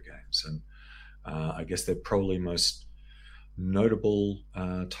video games. And I guess their probably most notable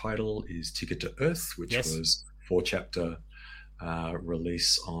title is Ticket to Earth, which was 4-chapter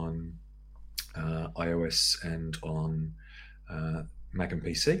release on iOS and on Mac and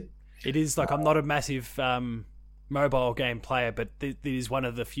PC. It is like, I'm not a massive mobile game player, but it is one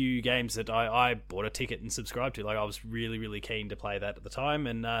of the few games that I bought a ticket and subscribed to. Like, I was really, really keen to play that at the time,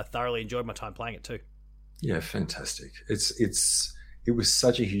 and thoroughly enjoyed my time playing it too. Yeah, fantastic. It was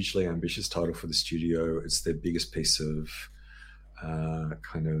such a hugely ambitious title for the studio. It's their biggest piece of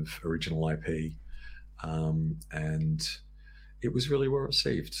kind of original IP, and it was really well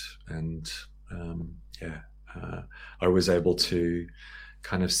received. And I was able to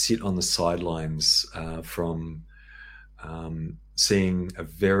kind of sit on the sidelines from seeing a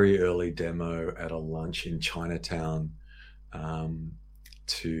very early demo at a lunch in Chinatown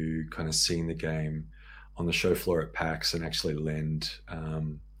to kind of seeing the game on the show floor at PAX, and actually lend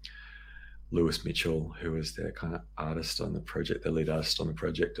Lewis Mitchell, who was their kind of artist on the project, the lead artist on the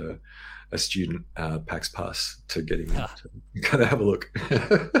project, a student PAX pass to get him to kind of have a look.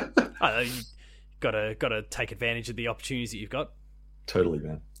 You got to take advantage of the opportunities that you've got. Totally,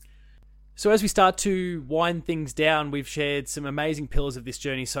 man. So as we start to wind things down, we've shared some amazing pillars of this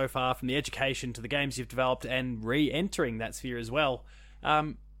journey so far, from the education to the games you've developed and re-entering that sphere as well.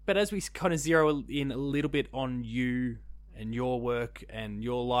 But as we kind of zero in a little bit on you and your work and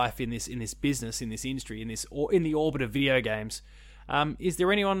your life in this business, in this industry, in the orbit of video games, is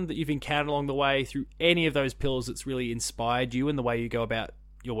there anyone that you've encountered along the way through any of those pillars that's really inspired you in the way you go about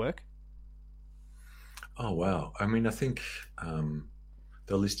your work? Oh, wow. I mean, I think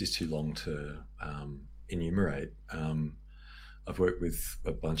the list is too long to enumerate. I've worked with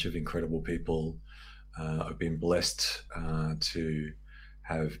a bunch of incredible people. I've been blessed to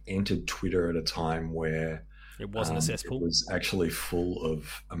have entered Twitter at a time where it wasn't a cesspool. It was actually full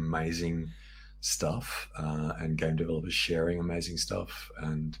of amazing stuff, and game developers sharing amazing stuff,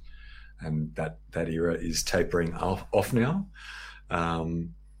 and that era is tapering off now.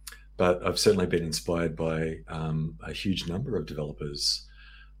 But I've certainly been inspired by a huge number of developers.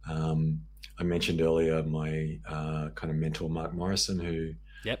 I mentioned earlier my kind of mentor, Mark Morrison, who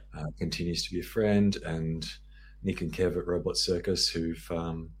continues to be a friend, and Nick and Kev at Robot Circus, who've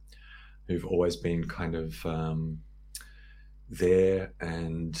always been kind of there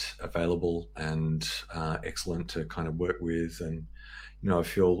and available and excellent to kind of work with. And I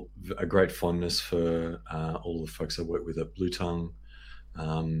feel a great fondness for all the folks I work with at Blue Tongue.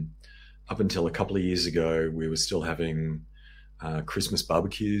 Up until a couple of years ago, we were still having Christmas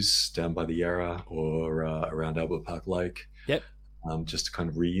barbecues down by the Yarra or around Albert Park Lake. Yep. Just kind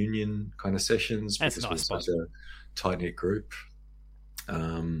of reunion kind of sessions. That's because nice. We're such a tight-knit group.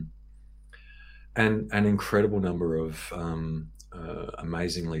 And an incredible number of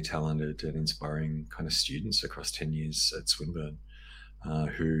amazingly talented and inspiring kind of students across 10 years at Swinburne,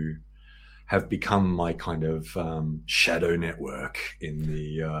 who have become my kind of shadow network in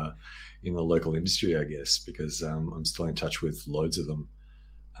the local industry, I guess, because I'm still in touch with loads of them.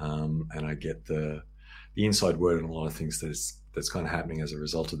 and I get the inside word and a lot of things that's kind of happening as a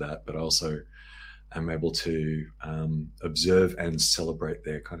result of that. But I also am able to observe and celebrate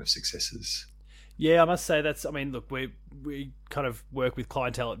their kind of successes. Yeah, I must say that's. I mean, look, we kind of work with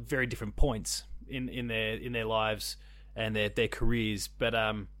clientele at very different points in their lives and their careers, but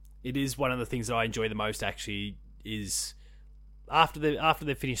it is one of the things that I enjoy the most. Actually, is after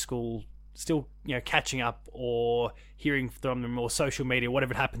they finish school, still catching up or hearing from them or social media,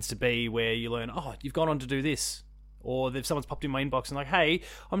 whatever it happens to be, where you learn, oh, you've gone on to do this, or if someone's popped in my inbox and like, hey,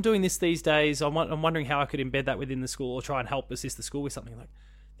 I'm doing this these days. I'm wondering how I could embed that within the school or try and help assist the school with something. Like,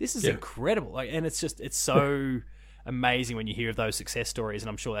 this is incredible. Like, and it's so amazing when you hear of those success stories. And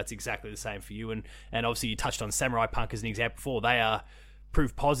I'm sure that's exactly the same for you. And obviously you touched on Samurai Punk as an example before. They are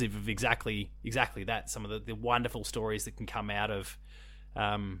proof positive of exactly that. Some of the wonderful stories that can come out of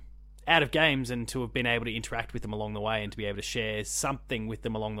games, and to have been able to interact with them along the way and to be able to share something with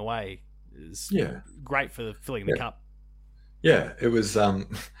them along the way is great for filling the cup. Yeah, it was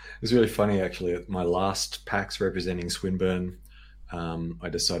really funny actually. At my last PAX representing Swinburne, I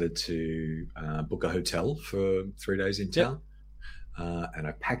decided to book a hotel for 3 days in town, and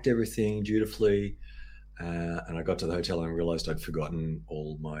I packed everything dutifully, and I got to the hotel and realized I'd forgotten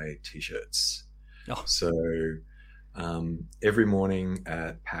all my t-shirts. So every morning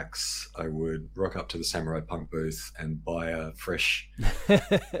at PAX, I would rock up to the Samurai Punk booth and buy a fresh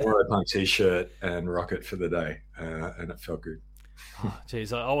Samurai Punk t-shirt and rock it for the day, and it felt good. Oh,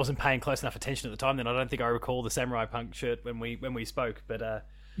 geez, I wasn't paying close enough attention at the time. Then I don't think I recall the Samurai Punk shirt when we spoke. But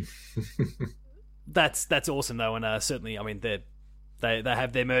that's awesome though, and certainly, I mean, they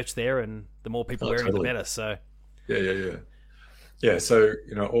have their merch there, and the more people wearing it, the better. So yeah. So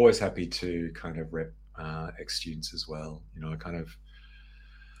always happy to kind of rep ex-students as well.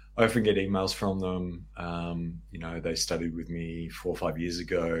 I often get emails from them. They studied with me 4 or 5 years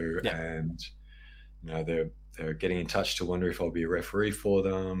ago, and they're getting in touch to wonder if I'll be a referee for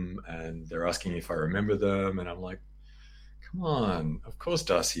them, and they're asking if I remember them, and I'm like, come on, of course,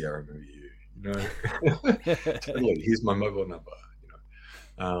 Darcy, I remember you. Totally. Here's my mobile number.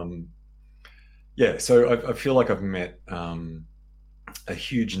 So I feel like I've met a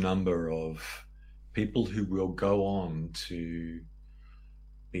huge number of people who will go on to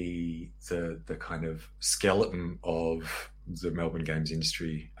be the kind of skeleton of the Melbourne games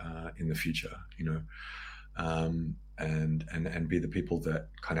industry in the future, and be the people that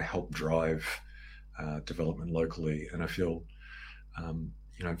kind of help drive development locally. And I feel,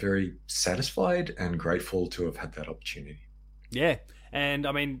 very satisfied and grateful to have had that opportunity. Yeah. And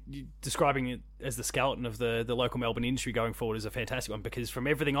I mean, describing it as the skeleton of the local Melbourne industry going forward is a fantastic one, because from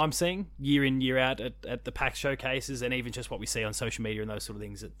everything I'm seeing year in, year out at the PAX showcases, and even just what we see on social media and those sort of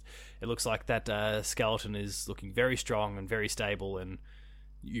things, it looks like that skeleton is looking very strong and very stable, and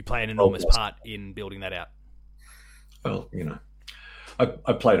you play an enormous part in building that out. Well,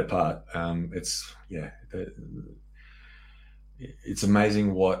 I played a part. It's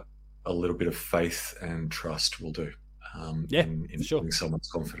amazing what a little bit of faith and trust will do. In building someone's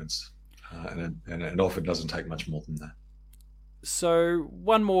confidence, and it often doesn't take much more than that. So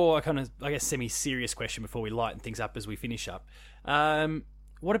one more kind of, I guess, semi-serious question before we lighten things up as we finish up.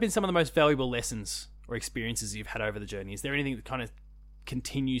 What have been some of the most valuable lessons or experiences you've had over the journey? Is there anything that kind of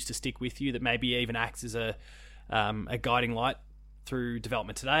continues to stick with you that maybe even acts as a guiding light through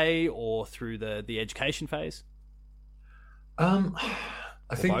development today or through the education phase? I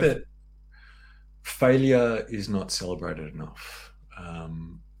think that failure is not celebrated enough.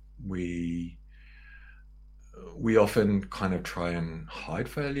 We often kind of try and hide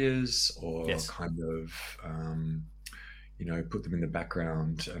failures, or kind of put them in the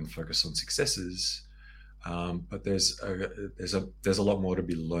background and focus on successes. But there's a lot more to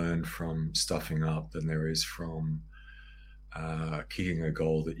be learned from stuffing up than there is from kicking a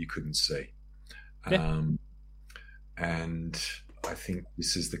goal that you couldn't see. And I think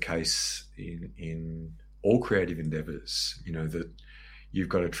this is the case in all creative endeavors, that you've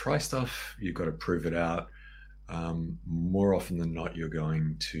got to try stuff, you've got to prove it out. More often than not, you're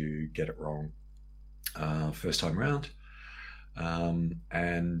going to get it wrong first time around.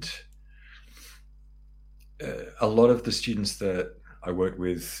 And a lot of the students that I worked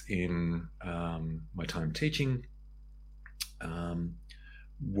with in my time teaching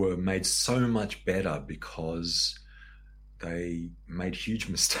were made so much better because they made huge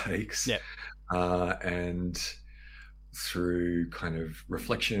mistakes, and through kind of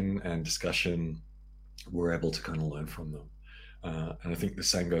reflection and discussion, we're able to kind of learn from them. And I think the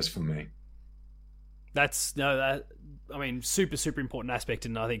same goes for me. That's no, that I mean, super important aspect,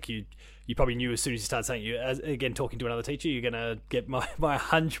 and I think you probably knew as soon as you started saying again talking to another teacher, you're gonna get my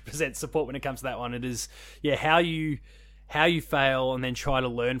 100% support when it comes to that one. It is how you fail and then try to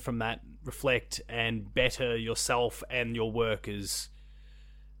learn from that, reflect and better yourself and your work is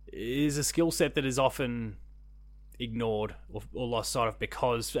a skill set that is often ignored or lost sight of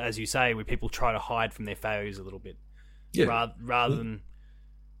because, as you say, when people try to hide from their failures a little bit, rather than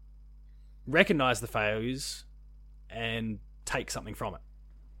recognize the failures and take something from it.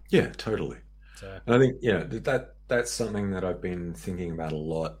 Yeah, totally. So, and I think that's something that I've been thinking about a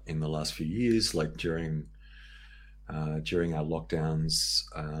lot in the last few years. Like during our lockdowns,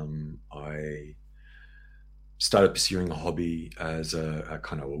 I started pursuing a hobby as a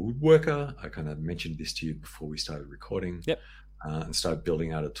kind of a woodworker. I kind of mentioned this to you before we started recording. Yep. And started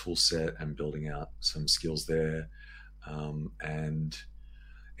building out a tool set and building out some skills there. And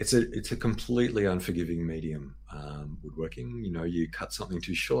it's a completely unforgiving medium, woodworking. You cut something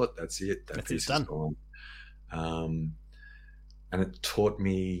too short, that's it. That piece is gone. And it taught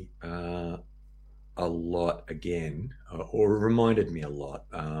me a lot again, or reminded me a lot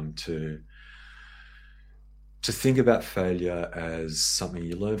to think about failure as something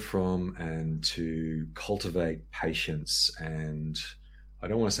you learn from and to cultivate patience and, I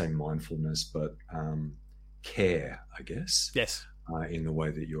don't want to say mindfulness, but care, I guess. Yes. In the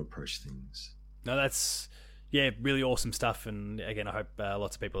way that you approach things. No, that's really awesome stuff. And again, I hope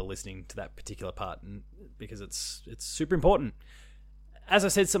lots of people are listening to that particular part, and because it's super important. As I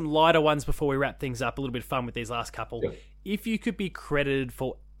said, some lighter ones before we wrap things up. A little bit of fun with these last couple. Yeah. If you could be credited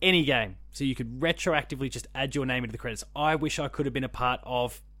for any game, so you could retroactively just add your name into the credits. I wish I could have been a part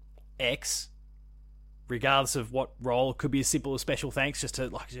of X, regardless of what role. It could be as simple as special thanks,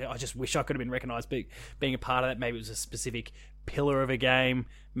 I just wish I could have been recognised being a part of that. Maybe it was a specific pillar of a game.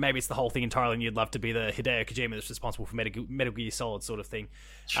 Maybe it's the whole thing entirely and you'd love to be the Hideo Kojima that's responsible for Metal Gear Solid sort of thing.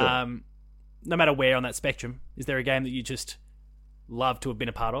 Sure. No matter where on that spectrum, is there a game that you just love to have been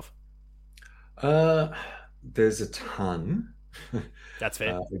a part of? There's a ton. That's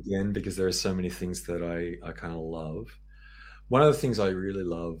fair. Again, because there are so many things that I kind of love. One of the things I really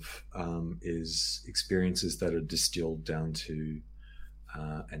love is experiences that are distilled down to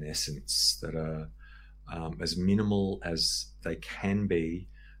an essence, that are as minimal as they can be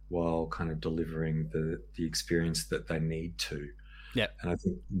while kind of delivering the experience that they need to. Yeah. And I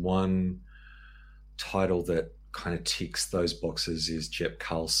think one title that kind of ticks those boxes is Jep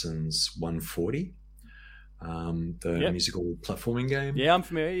Carlson's 140. The musical platforming game. Yeah, I'm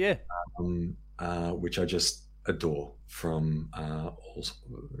familiar, which I just adore from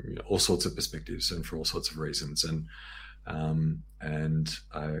all sorts of perspectives and for all sorts of reasons. And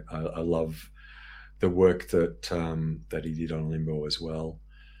I love the work that he did on Limbo as well.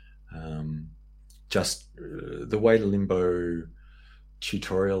 Just the way Limbo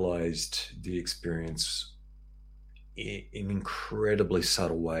tutorialized the experience in incredibly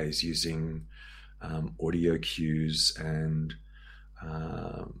subtle ways, using audio cues and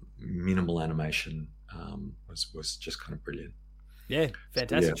minimal animation, was just kind of brilliant. Yeah,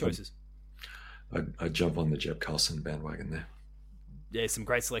 fantastic choices. I'd jump on the Jep Carlson bandwagon there. Yeah, some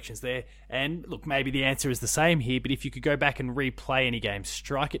great selections there. And look, maybe the answer is the same here, but if you could go back and replay any game,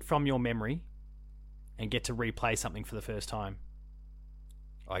 strike it from your memory and get to replay something for the first time.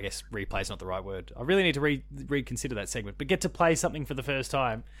 I guess replay is not the right word. I really need to reconsider that segment, but get to play something for the first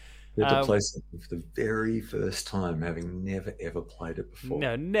time. Get to play something for the very first time, having never ever played it before.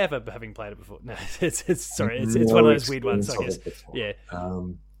 No, never having played it before. No, it's one of those weird ones, I guess. Yeah.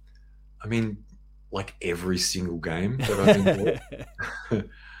 I mean, like every single game that I've enjoyed.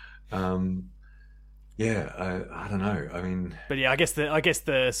 I don't know. I mean, but yeah, I guess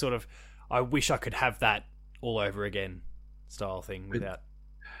the sort of I wish I could have that all over again style thing without.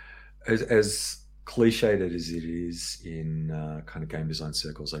 As cliched as it is in kind of game design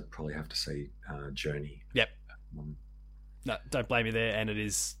circles, I'd probably have to say Journey. Yep. No, don't blame me there. And it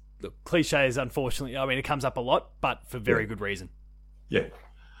is, look, cliches, unfortunately, I mean, it comes up a lot, but for very good reason. Yeah.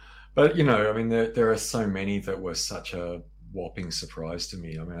 But, I mean, there are so many that were such a whopping surprise to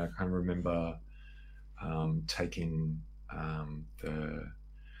me. I mean, I kind of remember taking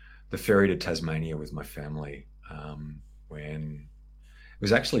the ferry to Tasmania with my family when it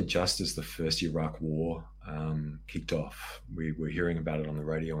was actually just as the first Iraq War kicked off. We were hearing about it on the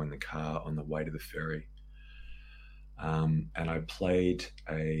radio in the car on the way to the ferry. And I played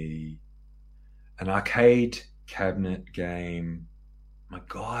an arcade cabinet game. My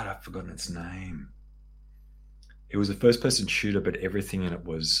God, I've forgotten its name. It was a first-person shooter, but everything in it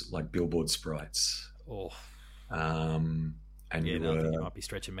was like billboard sprites. Oh. And you were, you might be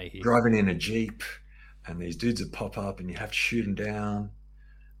stretching me here. Driving in a Jeep. and these dudes would pop up, and you have to shoot them down.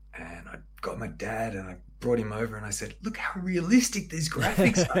 And I got my dad, and I brought him over, and I said, "Look how realistic these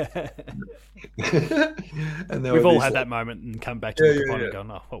graphics are." And we've all had that moment and come back to the microphone and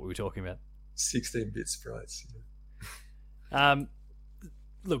gone, "Oh, what were we talking about?" 16-bit sprites.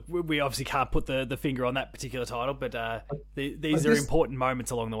 Look, we obviously can't put the finger on that particular title, but these are important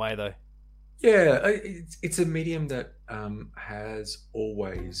moments along the way, though. Yeah, it's a medium that has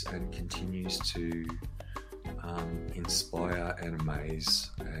always and continues to inspire and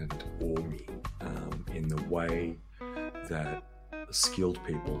amaze and awe me in the way that skilled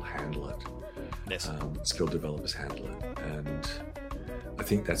people handle it. Yes. Skilled developers handle it. And I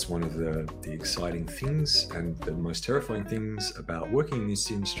think that's one of the exciting things and the most terrifying things about working in this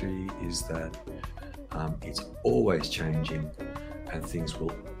industry is that it's always changing, and things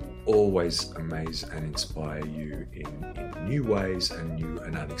will always amaze and inspire you in new ways and new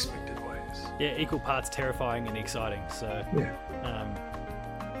and unexpected ways. Yeah, equal parts terrifying and exciting. So yeah.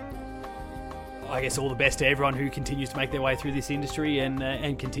 I guess all the best to everyone who continues to make their way through this industry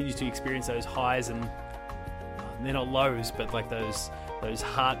and continues to experience those highs and they're not lows, but like those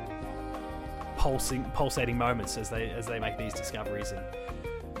heart pulsating moments as they make these discoveries and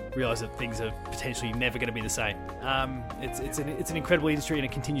realize that things are potentially never going to be the same. It's an incredible industry, and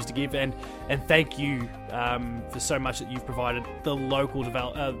it continues to give. And thank you for so much that you've provided the local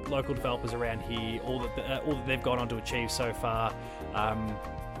developers around here, all that they've gone on to achieve so far.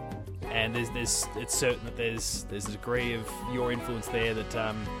 And it's certain that there's a degree of your influence there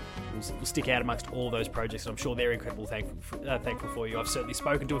that will stick out amongst all those projects, and I'm sure they're incredibly thankful for you. I've certainly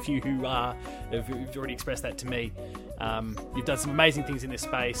spoken to a few who have already expressed that to me. You've done some amazing things in this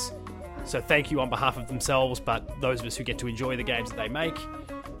space, so thank you on behalf of themselves, but those of us who get to enjoy the games that they make.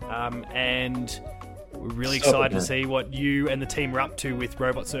 And we're really excited to see what you and the team are up to with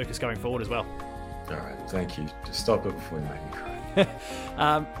Robot Circus going forward as well. All right, thank you. Just stop it before you make me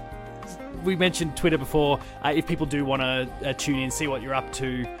cry. We mentioned Twitter before. If people do want to tune in, see what you're up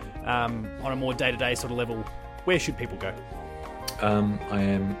to on a more day-to-day sort of level, where should people go? I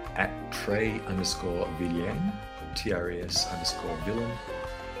am at Trey_Villain, TRES_villain,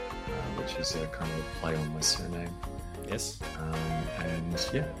 which is a kind of a play on my surname. Yes. And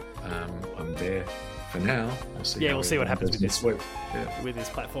yeah, I'm there for now. We'll see what happens with this week. Yeah. With this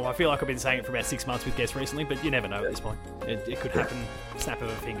platform. I feel like I've been saying it for about 6 months with guests recently, but you never know at this point. It could happen, snap of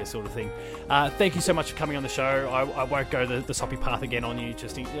a finger sort of thing. Thank you so much for coming on the show. I won't go the soppy path again on you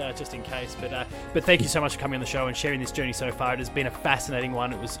just in case, but thank you so much for coming on the show and sharing this journey so far. It has been a fascinating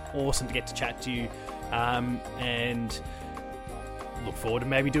one. It was awesome to get to chat to you, and look forward to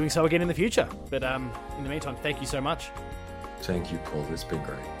maybe doing so again in the future. But in the meantime, thank you so much. Thank you, Paul. It's been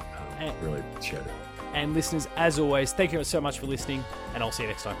great. Really appreciate it. And listeners, as always, thank you so much for listening, and I'll see you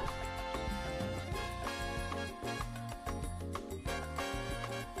next time.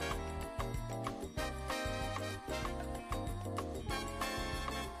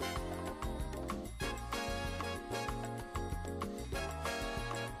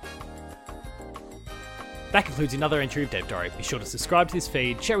 That concludes another entry of Dev Diary. Be sure to subscribe to this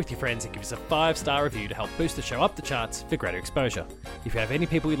feed, share with your friends, and give us a 5-star review to help boost the show up the charts for greater exposure. If you have any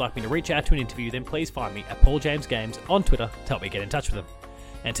people you'd like me to reach out to an interview, then please find me at Paul James Games on Twitter to help me get in touch with them.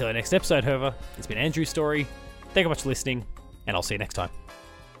 Until our next episode, however, it's been Andrew's story. Thank you much for listening, and I'll see you next time.